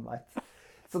verste han vet.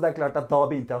 Så det klart at da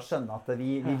begynte jeg å skjønne at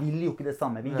vi vil jo ikke det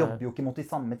samme, vi jobber jo ikke mot de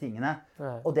samme tingene,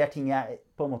 og det ting jeg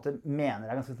på en måte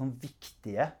mener ganske sånn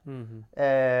viktige.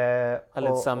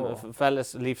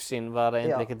 Felles livssyn var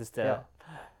egentlig ikke til stede.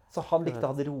 Så han likte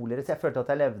å ha det roligere, så jeg følte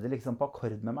at jeg levde liksom på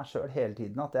akkord med meg selv hele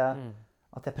tiden, at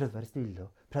jeg prøvde å være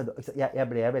stille, jeg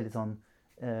ble veldig sånn,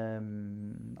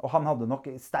 og han hadde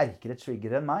nok sterkere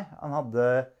trigger enn meg. Han hadde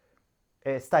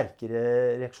sterkere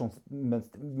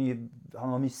reaksjonsmønster,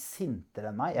 han var mye sintere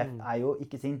enn meg. Jeg jo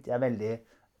ikke sint, jeg veldig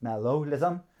mellow,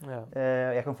 liksom.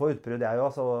 Jeg kan få utbrudd, jeg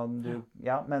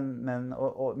jo,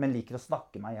 men liker å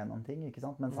snakke meg gjennom ting, ikke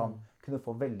sant? Mens han kunne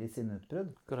få veldig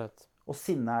sinneutbrudd. Korrekt. Og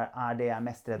sinne det jeg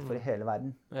mest redd for I hele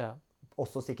verden.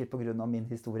 Også sikkert på grunn av min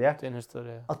historie. Din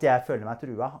historie. At jeg føler meg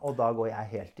trua, og da går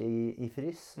jeg helt I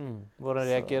frys. Hvordan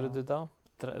reagerer du da?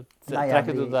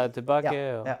 Trekker du deg tilbake?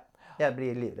 Ja, jeg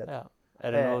blir livredd.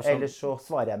 Ellers så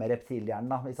svarer jeg med reptilhjernen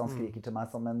da. Hvis han skriker til meg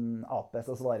som en ape,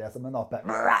 så svarer jeg som en ape.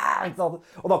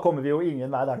 Og da kommer vi jo ingen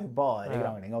vei, der det bare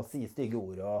grangling og sier stygge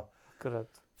ord og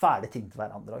fæle ting til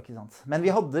hverandre, ikke sant? Men vi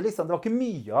hadde liksom, det var ikke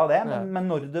mye av det, men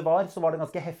når det var, så var det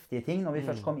ganske heftige ting når vi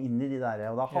først kom inn I de der,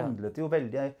 og da handlet det jo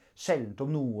veldig sjeldent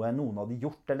om noe noen hadde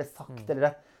gjort eller sagt,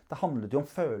 eller det handlet jo om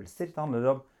følelser, det handlet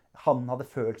om han hadde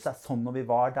følt seg sånn når vi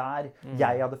var der,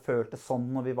 jeg hadde følt det sånn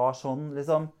når vi var sånn,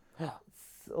 liksom.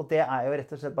 Og det jo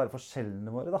rett og slett bare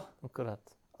forskjellene våre, da.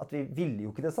 Akkurat. At vi ville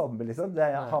jo ikke det samme, liksom.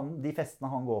 De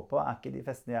festene han går på ikke de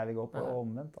festene jeg vil gå på, og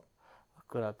omvendt, da.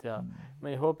 Akkurat, ja.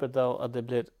 Men jeg håper da at det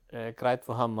blir greit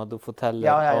for ham at du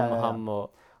forteller om ham, og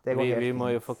vi må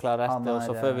jo forklare etter, og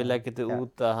så før vi legger det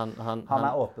ut, han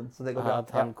åpen, så det går bra.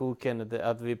 At han godkjenner det,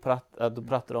 at du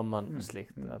prater om han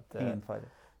slikt. Ingen fare.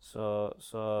 Så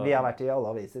vi har vært I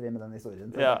alle aviser med den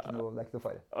historien, så det ikke noe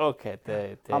fare. Ok,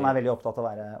 han veldig opptatt av å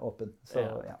være åpen, så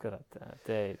akkurat,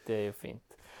 det jo fint.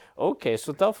 Ok,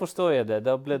 så da forstår jeg det.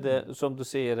 Da ble det, som du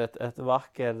sier, et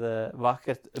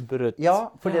vakkert brudd.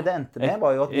 Ja, for det endte med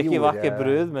var jo at vi gjorde... Ikke vakkert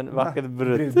brudd, men vakkert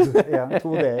brudd. Ja,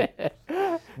 2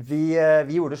 vi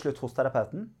gjorde slutt hos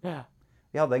terapeuten.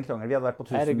 Vi hadde en krangel, vi hadde vært på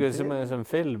 1000... Herregud, som en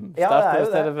film. Startet I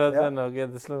stedet for at den og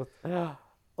gjedde slutt.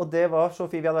 Og det var så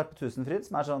fint. Vi hadde vært på Tusenfryd,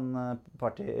 som sånn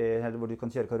party hvor du kan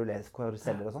kjøre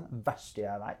karuseller og sånn. Verste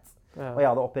jeg vet. Og jeg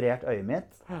hadde operert øyet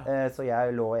mitt, så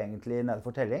jeg lå egentlig nede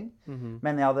for telling.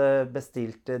 Men jeg hadde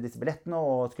bestilt disse billettene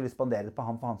og skulle spandere det på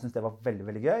han, for han syntes det var veldig,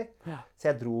 veldig gøy. Så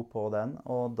jeg dro på den,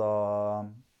 og da...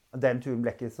 Den turen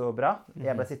ble ikke så bra.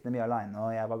 Jeg ble sittende mye alene,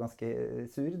 og jeg var ganske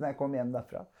sur når jeg kom hjem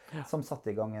derfra. Som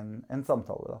satte I gang en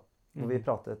samtale da, hvor vi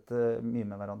pratet mye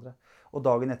med hverandre. Og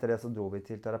dagen etter det så dro vi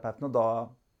til terapeuten, og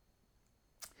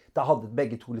da hadde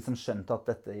begge to liksom skjønt at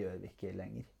dette gjør vi ikke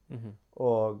lenger.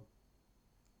 Og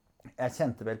jeg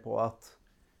kjente vel på at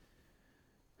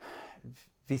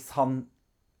hvis han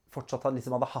fortsatt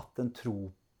liksom hadde hatt en tro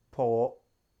på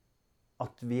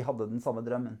at vi hadde den samme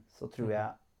drømmen, så tror jeg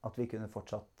at vi kunne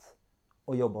fortsatt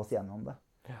å jobbe oss gjennom det.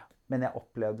 Men jeg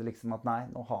opplevde liksom at nei,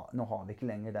 nå har vi ikke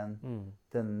lenger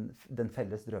den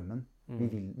felles drømmen. Vi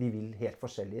vil helt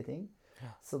forskjellige ting.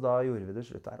 Så da gjorde vi det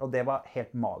slutt der. Og det var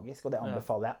helt magisk, og det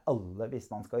anbefaler jeg alle hvis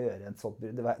man skal gjøre en sånn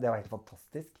brudd. Det var helt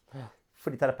fantastisk.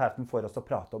 Fordi terapeuten får oss til å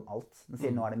prate om alt. Den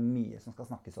sier nå det mye som skal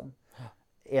snakkes om.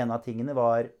 En av tingene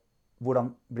var, hvordan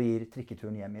blir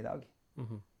trikketuren hjem I dag?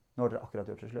 Nå har dere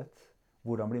akkurat gjort det slutt.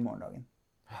 Hvordan blir morgendagen?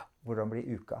 Hvordan blir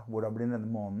uka? Hvordan blir denne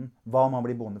måneden? Hva om man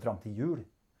blir boende frem til jul?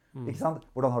 Ikke sant?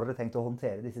 Hvordan har dere tenkt å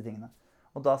håndtere disse tingene?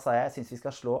 Og da sa jeg synes vi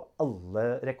skal slå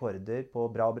alle rekorder på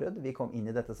bra brudd. Vi kom inn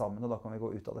I dette sammen, og da kan vi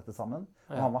gå ut av dette sammen.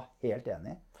 Og han var helt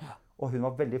enig. Og hun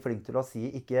var veldig flink til å si,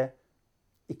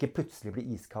 ikke plutselig bli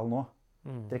iskald nå.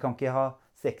 Dere kan ikke ha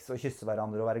sex og kysse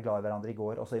hverandre og være glad I hverandre I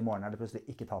går, og så I morgen det plutselig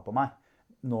ikke ta på meg.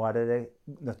 Nå dere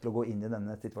nødt til å gå inn I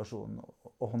denne situasjonen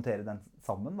og håndtere den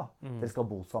sammen da. Dere skal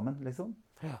bo sammen, liksom.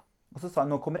 Og så sa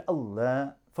han, nå kommer alle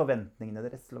forventningene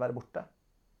deres til å være borte.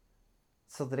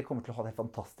 Så dere kommer til å ha det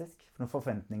fantastisk. For når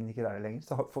forventningene ikke er der lenger,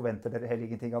 så forventer dere heller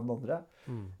ingenting av den andre.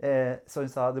 Så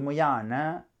hun sa, du må gjerne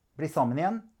bli sammen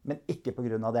igjen, men ikke på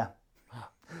grunn av det.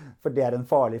 For det er en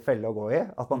farlig felle å gå i.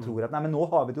 At man tror at, nei, men nå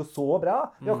har vi det jo så bra.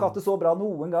 Vi har ikke hatt det så bra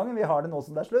noen gang. Vi har det nå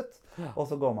som det er slutt. Og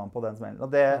så går man på den smellen. Og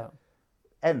det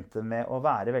endte med å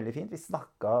være veldig fint. Vi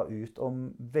snakket ut om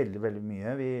veldig, veldig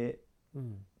mye. Vi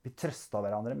trøstet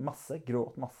hverandre masse,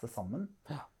 gråt masse sammen.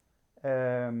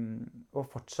 Og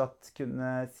fortsatt kunne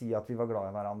si at vi var glad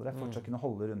i hverandre. Fortsatt kunne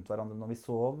holde rundt hverandre når vi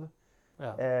sov.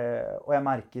 Og jeg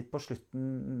merket på slutten,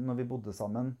 når vi bodde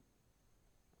sammen,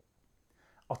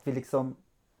 at vi liksom,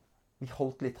 vi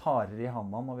holdt litt hardere i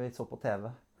handa når vi så på TV.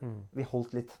 Vi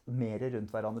holdt litt mer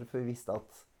rundt hverandre, for vi visste at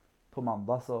på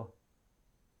mandag så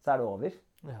er det over.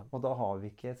 Og da har vi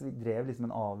ikke, så vi drev liksom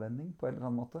en avvending på en eller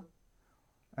annen måte.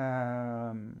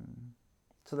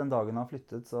 Så den dagen han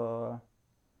flyttet, så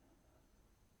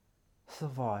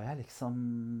var jeg liksom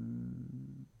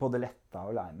både letta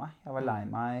og lei meg. Jeg var lei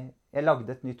meg. Jeg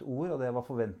lagde et nytt ord, og det var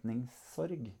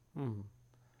forventningssorg.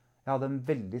 Jeg hadde en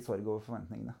veldig sorg over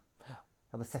forventningene.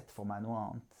 Jeg hadde sett for meg noe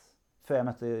annet. Før jeg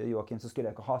møtte Joakim, så skulle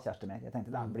jeg ikke ha kjæreste mer. Jeg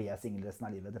tenkte, da blir jeg single resten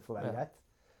av livet, det får være greit.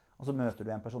 Og så møter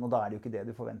du en person, og da er det jo ikke det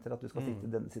du forventer, at du skal sitte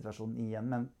i denne situasjonen igjen.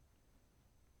 Men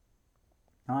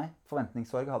nei,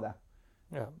 forventningssorg hadde jeg.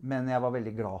 Men jeg var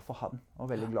veldig glad for han,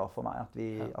 og veldig glad for meg,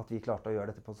 at vi klarte å gjøre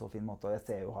dette på en så fin måte. Og jeg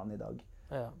ser jo han i dag.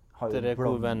 Dere er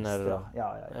gode venner.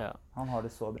 Ja. Han har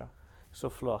det så bra.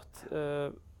 Så flott.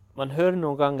 Man hører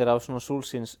noen ganger av sånne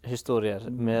solsynshistorier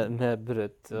med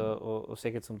brudd, og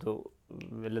sikkert som du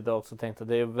ville da også tenkt at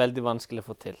det er jo veldig vanskelig å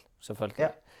få til, selvfølgelig.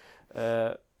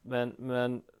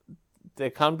 Men det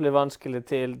kan bli vanskelig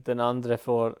til den andre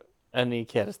får en ny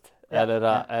kjæreste, eller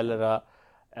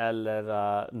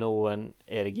noen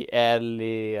er ikke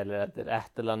ærlig, eller at det er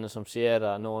et eller annet som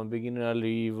skjer, noen begynner å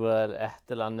lyve, et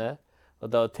eller annet, og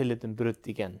da er tilliten brutt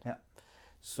igjen.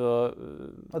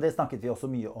 Og det snakket vi også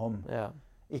mye om.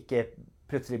 Ikke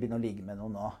plutselig begynne å ligge med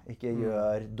noen nå. Ikke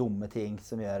gjør dumme ting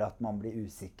som gjør at man blir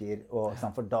usikker.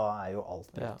 For da er jo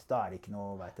alt brutt. Da er det ikke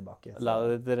noe vei tilbake. La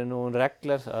dere noen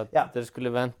regler? At dere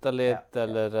skulle vente litt?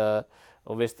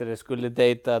 Og hvis dere skulle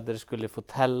date, at dere skulle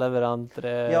fortelle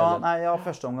hverandre?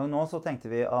 Første omgang nå så tenkte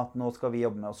vi at nå skal vi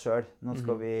jobbe med oss selv. Nå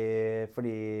skal vi,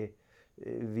 fordi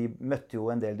vi møtte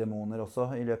jo en del demoner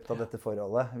også i løpet av dette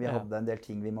forholdet. Vi hadde en del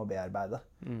ting vi må bearbeide.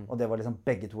 Og det var liksom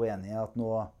begge to enige at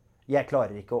nå jeg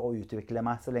klarer ikke å utvikle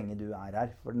meg så lenge du er her.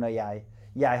 For når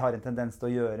jeg har en tendens til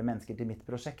å gjøre mennesker til mitt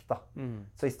prosjekt, da.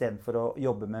 Så i stedet for å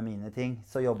jobbe med mine ting,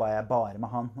 så jobbet jeg bare med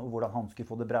han, og hvordan han skulle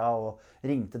få det bra, og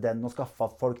ringte den og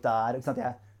skaffet folk der. Ikke sant?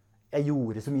 Jeg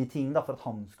gjorde så mye ting da, for at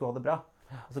han skulle ha det bra.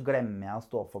 Og så glemmer jeg å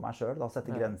stå for meg selv, da,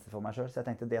 sette grenser for meg selv. Så jeg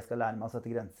tenkte, det jeg skal lære meg å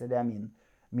sette grenser, det er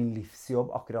min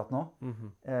livsjobb akkurat nå.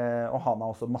 Og han har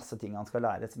også masse ting han skal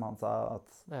lære, som han sa at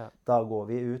da går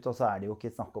vi ut, og så er det jo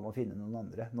ikke snakk om å finne noen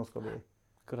andre. Nå skal vi,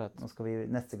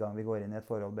 neste gang vi går inn i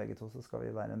et forhold begge to, så skal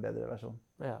vi være en bedre versjon.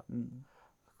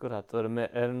 Akkurat. Er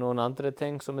det noen andre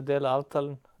ting som er del av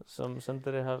avtalen som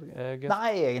dere har gjort?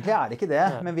 Nei, egentlig er det ikke det.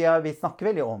 Men vi snakker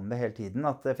veldig om det hele tiden.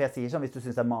 For jeg sier sånn, hvis du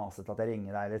synes det er maset at jeg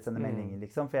ringer deg eller sender meldinger,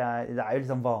 liksom. For det er jo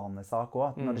liksom vanesak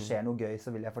også, at når det skjer noe gøy, så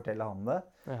vil jeg fortelle han det.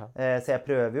 Så jeg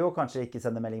prøver jo kanskje ikke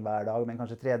sende melding hver dag, men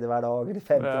kanskje 3. hver dag, eller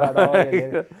 5. hver dag.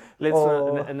 Eller, litt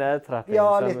sånn nedtrapping. Ja,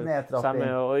 litt nedtrapping.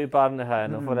 Samme og i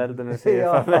barnehagen, og foreldrene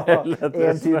sier farvel.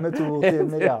 1 time, 2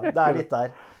 timer, det er litt der.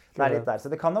 Så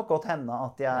det kan nok godt hende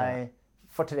at jeg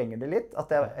fortrenger det litt.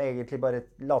 At jeg egentlig bare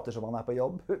later som han er på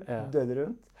jobb, døde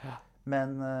rundt.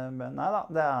 Men nei da,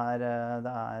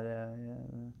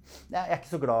 jeg er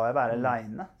ikke så glad i å være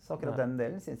alene. Så akkurat den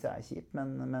delen synes jeg er kjip.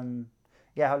 Men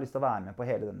jeg har lyst til å være med på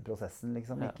hele denne prosessen.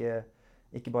 Liksom.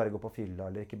 Ikke bare gå på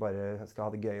fylla, eller ikke bare skal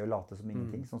ha det gøy og late som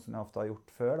ingenting, sånn som jeg ofte har gjort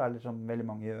før, eller som veldig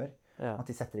mange gjør. At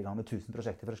de setter i gang med 1000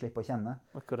 prosjekter for å slippe å kjenne.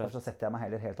 Derfor så setter jeg meg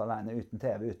heller helt alene, uten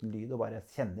TV, uten lyd, og bare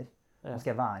kjenner. Nå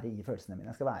skal jeg være i følelsene mine,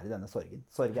 jeg skal være i denne sorgen.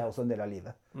 Sorg er også en del av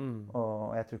livet.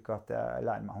 Og jeg tror ikke at jeg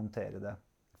lærer meg å håndtere det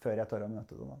før jeg tør å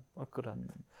møte det. Da. Akkurat.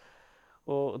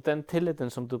 Og den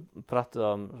tilliten som du pratet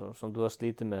om, som du har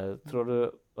slitt med, tror du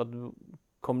at du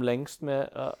kom lengst med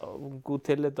god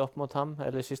tillit opp mot ham?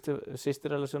 Eller siste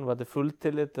relasjon, var det full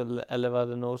tillit, eller var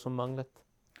det noe som manglet?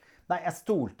 Nei, jeg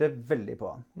stolte veldig på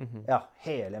han. Ja,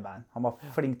 hele veien. Han var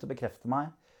flink til å bekrefte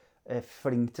meg.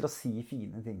 Flink til å si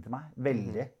fine ting til meg.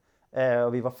 Veldig.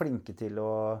 Og vi var flinke til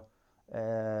å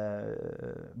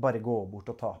bare gå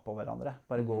bort og ta på hverandre.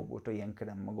 Bare gå bort og gi en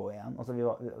klem og gå igjen. Altså, vi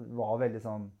var veldig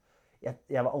sånn...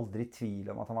 Jeg var aldri i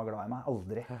tvil om at han var glad i meg.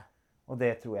 Aldri. Og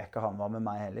det tror jeg ikke han var med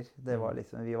meg heller. Det var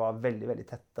liksom, vi var veldig, veldig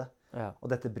tette. Ja. Og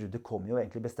dette bruddet kom jo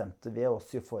egentlig bestemte vi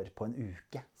oss jo for på en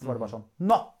uke. Så var det bare sånn,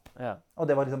 nå! Ja. Og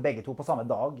det var liksom begge to på samme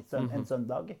dag, en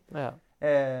søndag. Ja.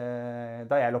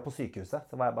 Da jeg lå på sykehuset,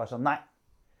 så var jeg bare sånn, nei,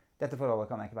 dette forholdet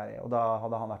kan jeg ikke være i. Og da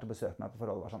hadde han vært og besøkt meg på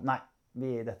forholdet og var sånn, nei,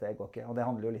 dette går ikke. Og det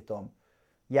handler jo litt om,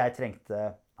 jeg trengte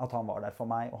at han var der for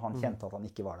meg, og han kjente at han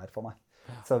ikke var der for meg.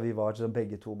 Så vi var så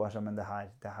begge to bare sånn, men det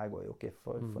her går jo ikke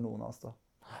for noen av oss da.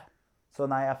 Så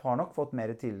nei, jeg har nok fått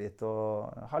mer tillit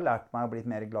og har lært meg å bli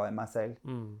mer glad i meg selv.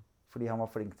 Fordi han var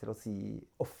flink til å si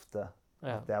ofte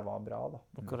at jeg var bra da.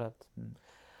 Akkurat.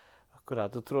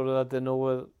 Akkurat. Og tror du at det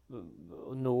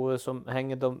noe som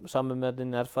henger sammen med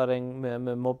din erfaring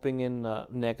med mobbingen,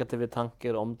 negative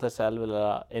tanker om deg selv,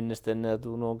 eller innerst inne at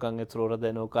du noen ganger tror at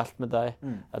det noe galt med deg,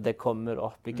 at det kommer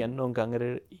opp igjen noen ganger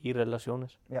i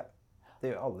relasjoner? Ja,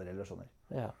 det gjør alle relasjoner.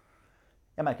 Ja.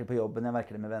 Jeg merker det på jobben, jeg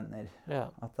merker det med venner. Ja.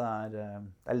 At det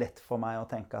er lett for meg å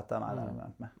tenke at det er meg det er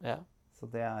galt med. Ja. Så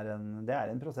det er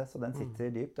en prosess, og den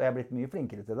sitter dypt. Og jeg er blitt mye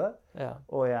flinkere til det. Ja.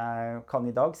 Og jeg kan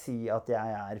i dag si at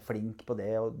jeg er flink på det,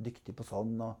 og dyktig på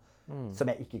sånn, og, som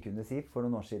jeg ikke kunne si for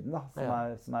noen år siden, da,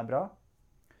 som er bra.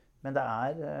 Men det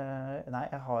nei,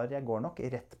 jeg går nok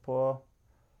rett på,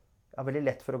 jeg har veldig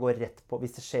lett for å gå rett på,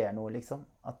 hvis det skjer noe, liksom,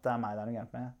 at det er meg det er noe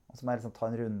galt med. Og så må jeg liksom ta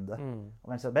en runde. Og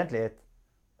kanskje, vent litt.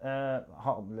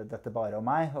 Handler dette bare om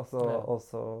meg, og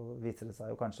så viser det seg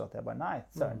jo kanskje at jeg bare, nei,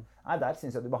 søren. Nei, der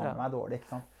synes jeg du behandler meg dårlig,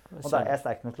 ikke sant? Og da er jeg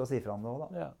sterk nok til å si fra om det også, da.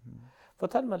 Ja.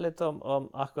 Fortell meg litt om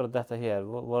akkurat dette her,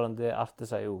 hvordan det arter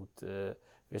seg ut,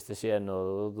 hvis det skjer noe,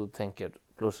 og du tenker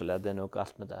plutselig at det er noe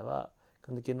galt med deg.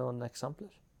 Kan du gi noen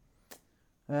eksempler?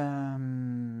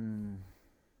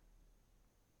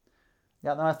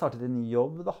 Ja, når jeg startet en ny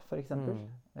jobb, da, for eksempel.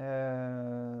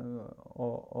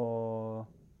 Og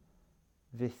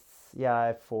hvis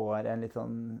jeg får en litt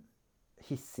sånn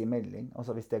hissig melding,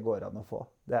 altså hvis det går an å få,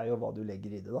 det er jo hva du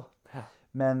legger i det da. Ja.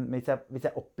 Men hvis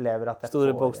jeg opplever at jeg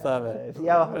Store bokstaver.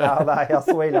 Ja,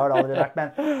 så ille har det aldri vært,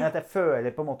 men at jeg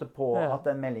føler på en måte på at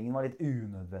den meldingen var litt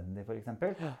unødvendig, for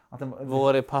eksempel. At den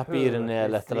Våre papirene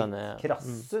eller et eller annet. Litt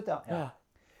krass ut, ja.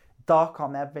 Da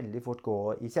kan jeg veldig fort gå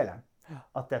i kjelleren.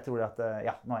 At jeg tror at,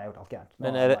 nå har jeg gjort alt gærent.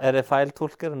 Men er det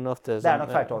feiltolkeren ofte? Det er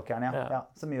nok feiltolkeren, ja,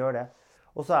 som gjør det.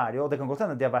 Og så er det jo, det kan godt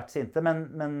hende de har vært sinte, men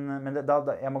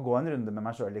jeg må gå en runde med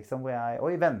meg selv, liksom, og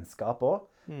i vennskap også.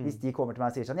 Hvis de kommer til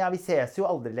meg og sier sånn, ja, vi ses jo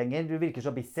aldri lenger, du virker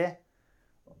så busy.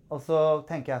 Og så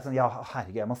tenker jeg sånn, ja,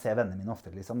 herregud, jeg må se vennene mine ofte,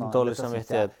 liksom. Dårlig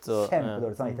samvittighet.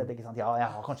 Kjempedårlig samvittighet, ikke sant? Ja, jeg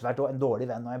har kanskje vært en dårlig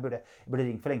venn, og jeg burde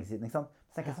ringt for lenge siden, ikke sant?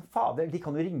 Så tenker jeg sånn, fader, de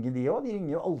kan jo ringe de også, de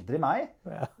ringer jo aldri meg.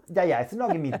 Det er jeg som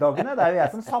lager middagene, det er jo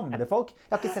jeg som samler folk.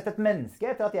 Jeg har ikke sett et menneske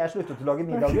etter at jeg sluttet å lage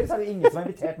middager, så er det jo ingen som har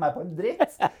invitert meg på en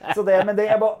dritt. Så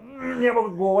jeg må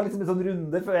gå liksom en sånn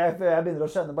runde før jeg begynner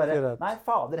å skjønne bare, nei,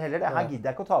 fader heller, det her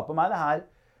gidder jeg ikke å ta på meg,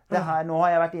 nå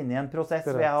har jeg vært inne i en prosess,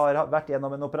 hvor jeg har vært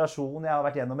gjennom en operasjon, jeg har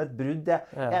vært gjennom et brudd. Det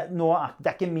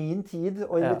er ikke min tid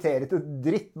å invitere til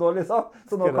dritt nå, liksom.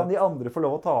 Så nå kan de andre få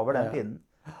lov å ta over den pinnen.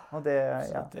 Og det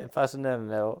er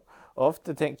fascinerende. Og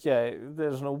ofte tenker jeg, det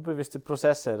er sånne ubevisste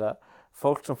prosesser, da.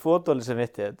 Folk som får dårlig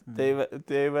samvittighet,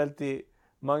 det er veldig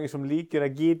mange som liker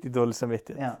å gi de dårlig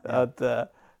samvittighet. At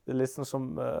det er litt sånn som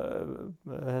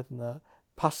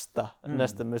pasta,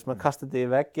 nesten. Hvis man kaster det i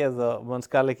veggen, og man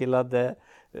skal ikke la det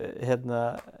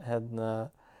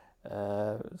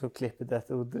så klipper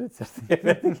dette ordet ut. Jeg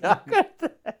vet ikke akkurat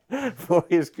hvor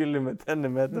jeg skulle med denne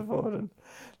metaforen.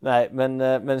 Nei,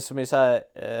 men som jeg sa,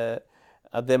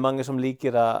 at det er mange som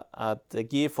liker at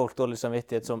gi folk dårlig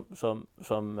samvittighet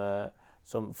som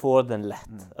får den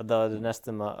lett. At da er det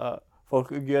nesten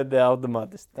folk gjør det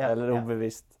automatisk, eller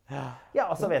ubevisst. Ja,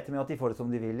 og så vet de jo at de får det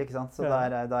som de vil, ikke sant? Så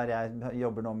der jeg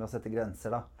jobber nå med å sette grenser,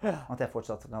 da. At jeg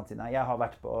fortsatt kan si nei. Jeg har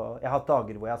hatt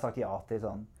dager hvor jeg har sagt ja til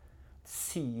sånn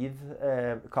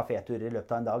 7 kaféturer i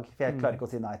løpet av en dag, for jeg klarer ikke å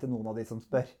si nei til noen av de som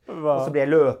spør. Og så blir jeg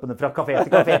løpende fra kafé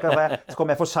til kafé, så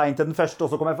kommer jeg for sent til den første,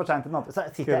 og så kommer jeg for sent til den andre. Så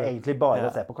sitter jeg egentlig bare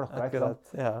og ser på klokka, ikke sant?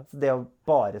 Så det å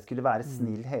bare skulle være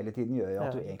snill hele tiden gjør jo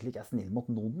at du egentlig ikke er snill mot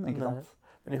noen, ikke sant?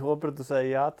 Men jeg håper at du sier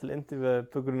ja til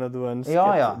intervjuet på grunn av at du ønsket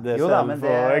det selv. Jo da, men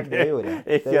det gjorde jeg.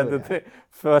 Ikke at du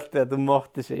følte at du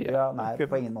måtte ikke gjøre. Ja, nei,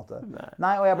 på ingen måte.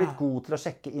 Nei, og jeg har blitt god til å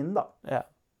sjekke inn, da.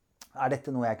 Er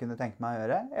dette noe jeg kunne tenkt meg å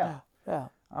gjøre? Ja.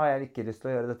 Har jeg ikke lyst til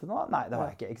å gjøre dette nå? Nei, det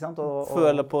har jeg ikke sant?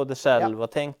 Føle på det selv og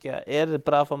tenke, er det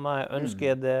bra for meg? Ønsker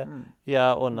jeg det? Ja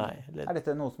og nei. Er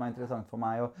dette noe som er interessant for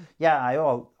meg? Og jeg har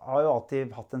jo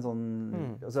alltid hatt en sånn,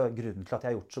 altså grunnen til at jeg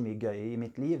har gjort så mye gøy i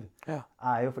mitt liv,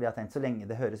 er jo fordi jeg har tenkt så lenge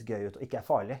det høres gøy ut og ikke er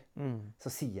farlig,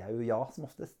 så sier jeg jo ja som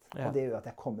oftest. Og det gjør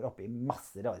at jeg kommer opp i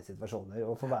masse rare situasjoner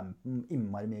og får være med på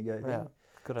innmari mye gøy ting.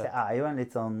 Så jeg er jo en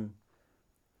litt sånn,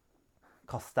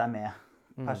 kast deg med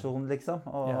person, liksom.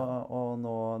 Og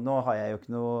nå har jeg jo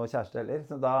ikke noe kjæreste heller,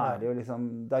 så da er det jo liksom,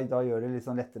 da gjør det litt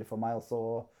sånn lettere for meg også å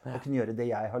kunne gjøre det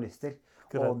jeg har lyst til.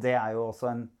 Og det er jo også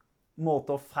en måte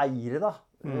å feire, da.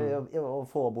 Å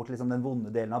få bort liksom den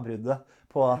vonde delen av bruddet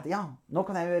på at ja, nå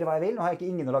kan jeg gjøre hva jeg vil, nå har jeg ikke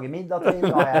ingen å lage middag til,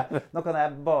 nå kan jeg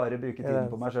bare bruke tiden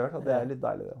på meg selv, og det er litt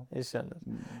deilig det. Jeg skjønner.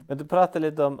 Men du prater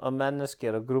litt om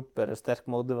mennesker og grupper, sterk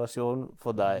motivasjon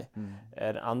for deg.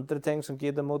 Er det andre ting som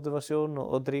gir deg motivasjon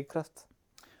og drivkraft?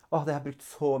 Det har jeg brukt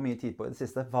så mye tid på i det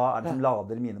siste. Hva er det som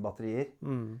lader mine batterier?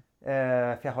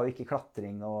 For jeg har jo ikke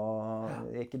klatring, og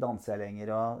ikke danser jeg lenger,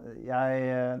 og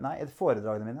nei,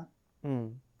 foredragene mine.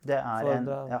 Det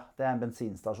er en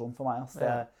bensinstasjon for meg.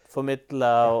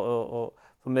 Formidle og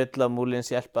muligens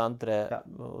hjelpe andre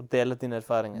og dele dine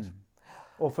erfaringer.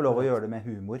 Og få lov å gjøre det med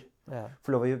humor. Få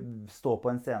lov å stå på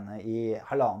en scene i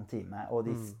 1,5 time, og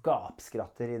de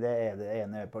skapskratter i det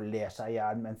ene øyet på og ler seg i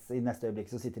hjel, mens i neste øyeblikk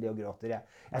så sitter de og gråter.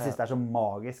 Jeg synes det er så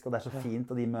magisk, og det er så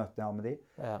fint, og de møtene jeg har med de.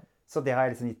 Så det har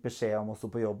jeg liksom gitt beskjed om også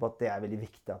på jobb, at det er veldig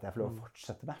viktig at jeg får lov å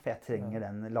fortsette med. For jeg trenger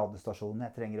den ladestasjonen.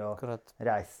 Jeg trenger å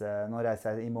reise. Nå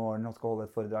reiser jeg i morgen og skal holde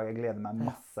et foredrag. Jeg gleder meg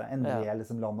masse. Endelig er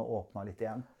liksom landet åpnet litt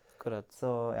igjen.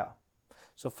 Så ja.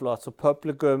 Så flott. Så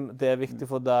publikum, det er viktig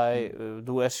for deg.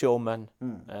 Du er showman.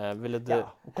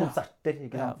 Og konserter,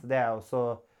 ikke sant? Det er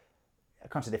også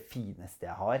kanskje det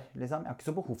fineste jeg har, liksom. Jeg har ikke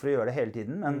så behov for å gjøre det hele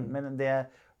tiden, men det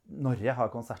når jeg har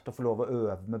konsert og får lov å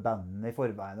øve med bandene i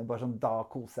forveien, og bare sånn, da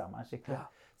koser jeg meg skikkelig.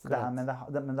 Så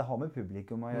men det har med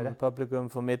publikum å gjøre. Publikum,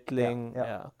 formidling,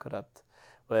 akkurat.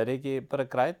 Og er det ikke bare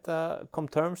greit å come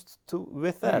terms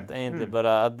with that, egentlig?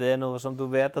 Bare at det er noe som du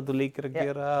vet at du liker å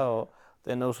gjøre, og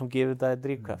det er noe som giver deg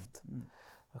drivkraft.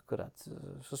 Akkurat.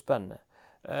 Så spennende.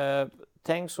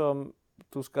 Ting som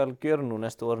du skal gjøre nå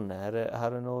neste årene, har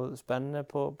du noe spennende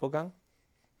på gang?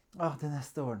 De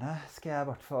neste årene skal jeg i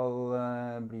hvert fall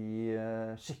bli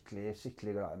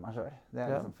skikkelig glad i meg selv. Det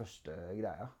er liksom første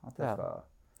greia. At jeg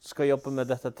skal jobbe med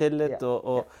dette tillit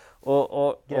og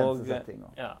grensesetting.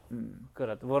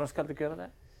 Akkurat. Hvordan skal du gjøre det?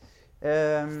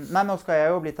 Nei, nå skal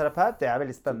jeg jo bli terapeut. Det er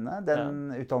veldig spennende.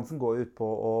 Den utdannelsen går ut på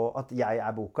at jeg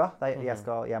er boka.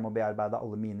 Jeg må bearbeide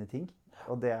alle mine ting.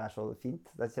 Og det er så fint.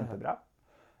 Det er kjempebra.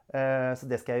 Så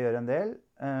det skal jeg gjøre en del.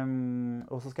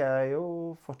 Og så skal jeg jo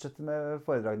fortsette med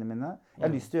foredragene mine. Jeg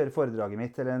har lyst til å gjøre foredraget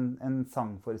mitt til en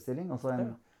sangforestilling. Også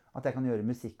at jeg kan gjøre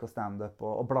musikk og stand-up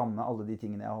og blande alle de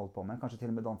tingene jeg har holdt på med. Kanskje til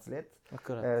og med danse litt.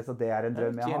 Så det er en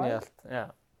drøm jeg har.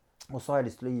 Og så har jeg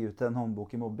lyst til å gi ut en håndbok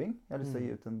i mobbing. Jeg har lyst til å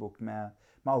gi ut en bok med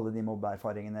alle de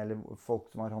mobbeerfaringene, eller folk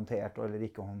som har håndtert eller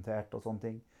ikke håndtert og sånne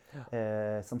ting.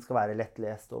 Som skal være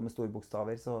lettlest og med store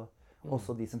bokstaver. Så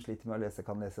også de som sliter med å lese,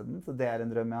 kan lese den. Så det er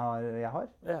en drøm jeg har.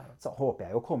 Så håper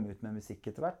jeg jo å komme ut med musikk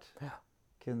etter hvert.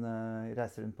 Kunne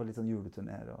reise rundt på litt sånn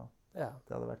juleturnéer. Det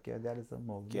hadde vært gøy. Det er liksom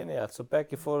målet. Genialt. Så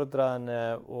begge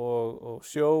foredragene og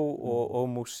show og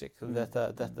musikk.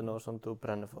 Dette er noe som du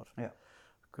brenner for.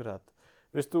 Akkurat.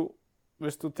 Hvis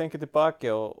du tenker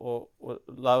tilbake og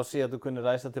la oss si at du kunne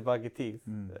reise tilbake i tid,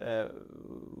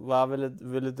 hva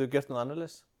ville du gjort noe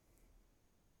annerledes?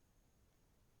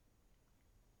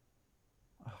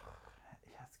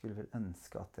 Jeg skulle vel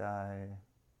ønske at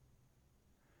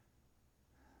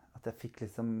jeg fikk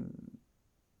liksom,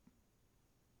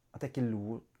 at jeg ikke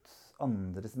lot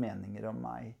andres meninger om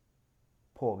meg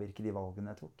påvirke de valgene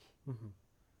jeg tok.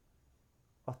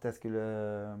 At jeg skulle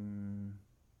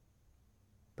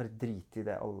bare drite i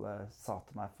det alle sa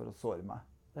til meg for å såre meg.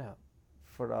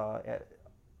 For det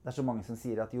er så mange som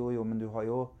sier at jo, men du har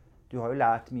jo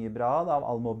lært mye bra av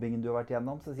all mobbingen du har vært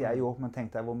gjennom. Så sier jeg jo, men tenk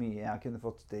deg hvor mye jeg kunne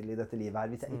fått til i dette livet her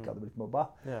hvis jeg ikke hadde blitt mobba.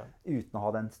 Uten å ha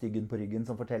den styggen på ryggen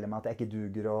som forteller meg at jeg ikke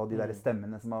duger, og de der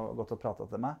stemmene som har gått og pratet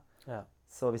til meg.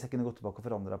 Så hvis jeg kunne gått tilbake og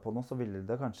forandret på noe, så ville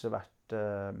det kanskje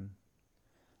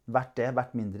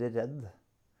vært mindre redd.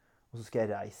 Og så skulle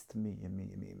jeg reist mye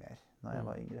mer når jeg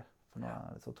var yngre. For nå er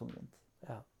det så tungvint.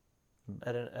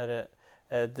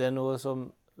 Er det noe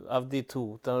som av de to,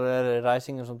 den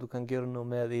reisingen som du kan gjøre noe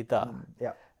med i dag,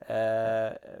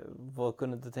 hvor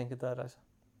kunne du tenke deg å reise?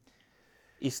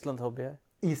 Island håper jeg.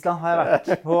 Island har jeg vært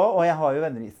på, og jeg har jo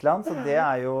venner i Island, så det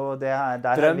er jo...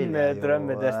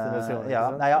 Drømmedestinasjon. Nei,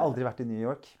 jeg har aldri vært i New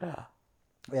York.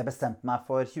 Og jeg bestemte meg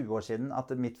for 20 år siden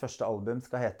at mitt første album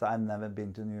skal hete I've Never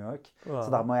Been to New York. Så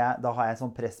da har jeg en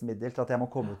sånn pressmiddel til at jeg må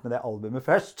komme ut med det albumet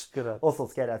først. Og så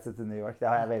skal jeg reise til New York. Det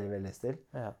har jeg veldig, veldig lyst til.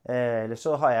 Ellers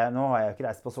så nå har jeg jo ikke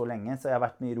reist på så lenge, så jeg har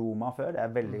vært mye i Roma før. Jeg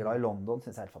er veldig glad i London,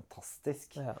 synes jeg er helt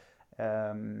fantastisk.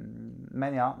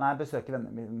 Men besøke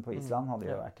vennene mine på Island hadde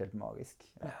jo vært helt magisk.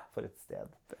 For et sted.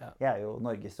 Jeg er jo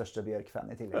Norges største Bjørk-fan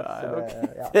i tillegg.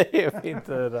 Det er jo fint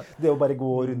å høre. Det å bare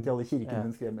gå rundt i alle kirkene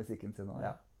hun skrev musikken sin.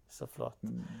 Så flott.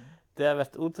 Det har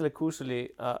vært utrolig koselig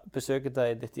å besøke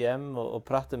deg i ditt hjem og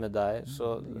prate med deg.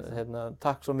 Så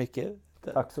takk så mye.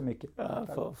 Takk så mye. Ja,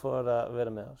 for å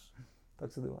være med oss.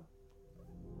 Takk skal du ha.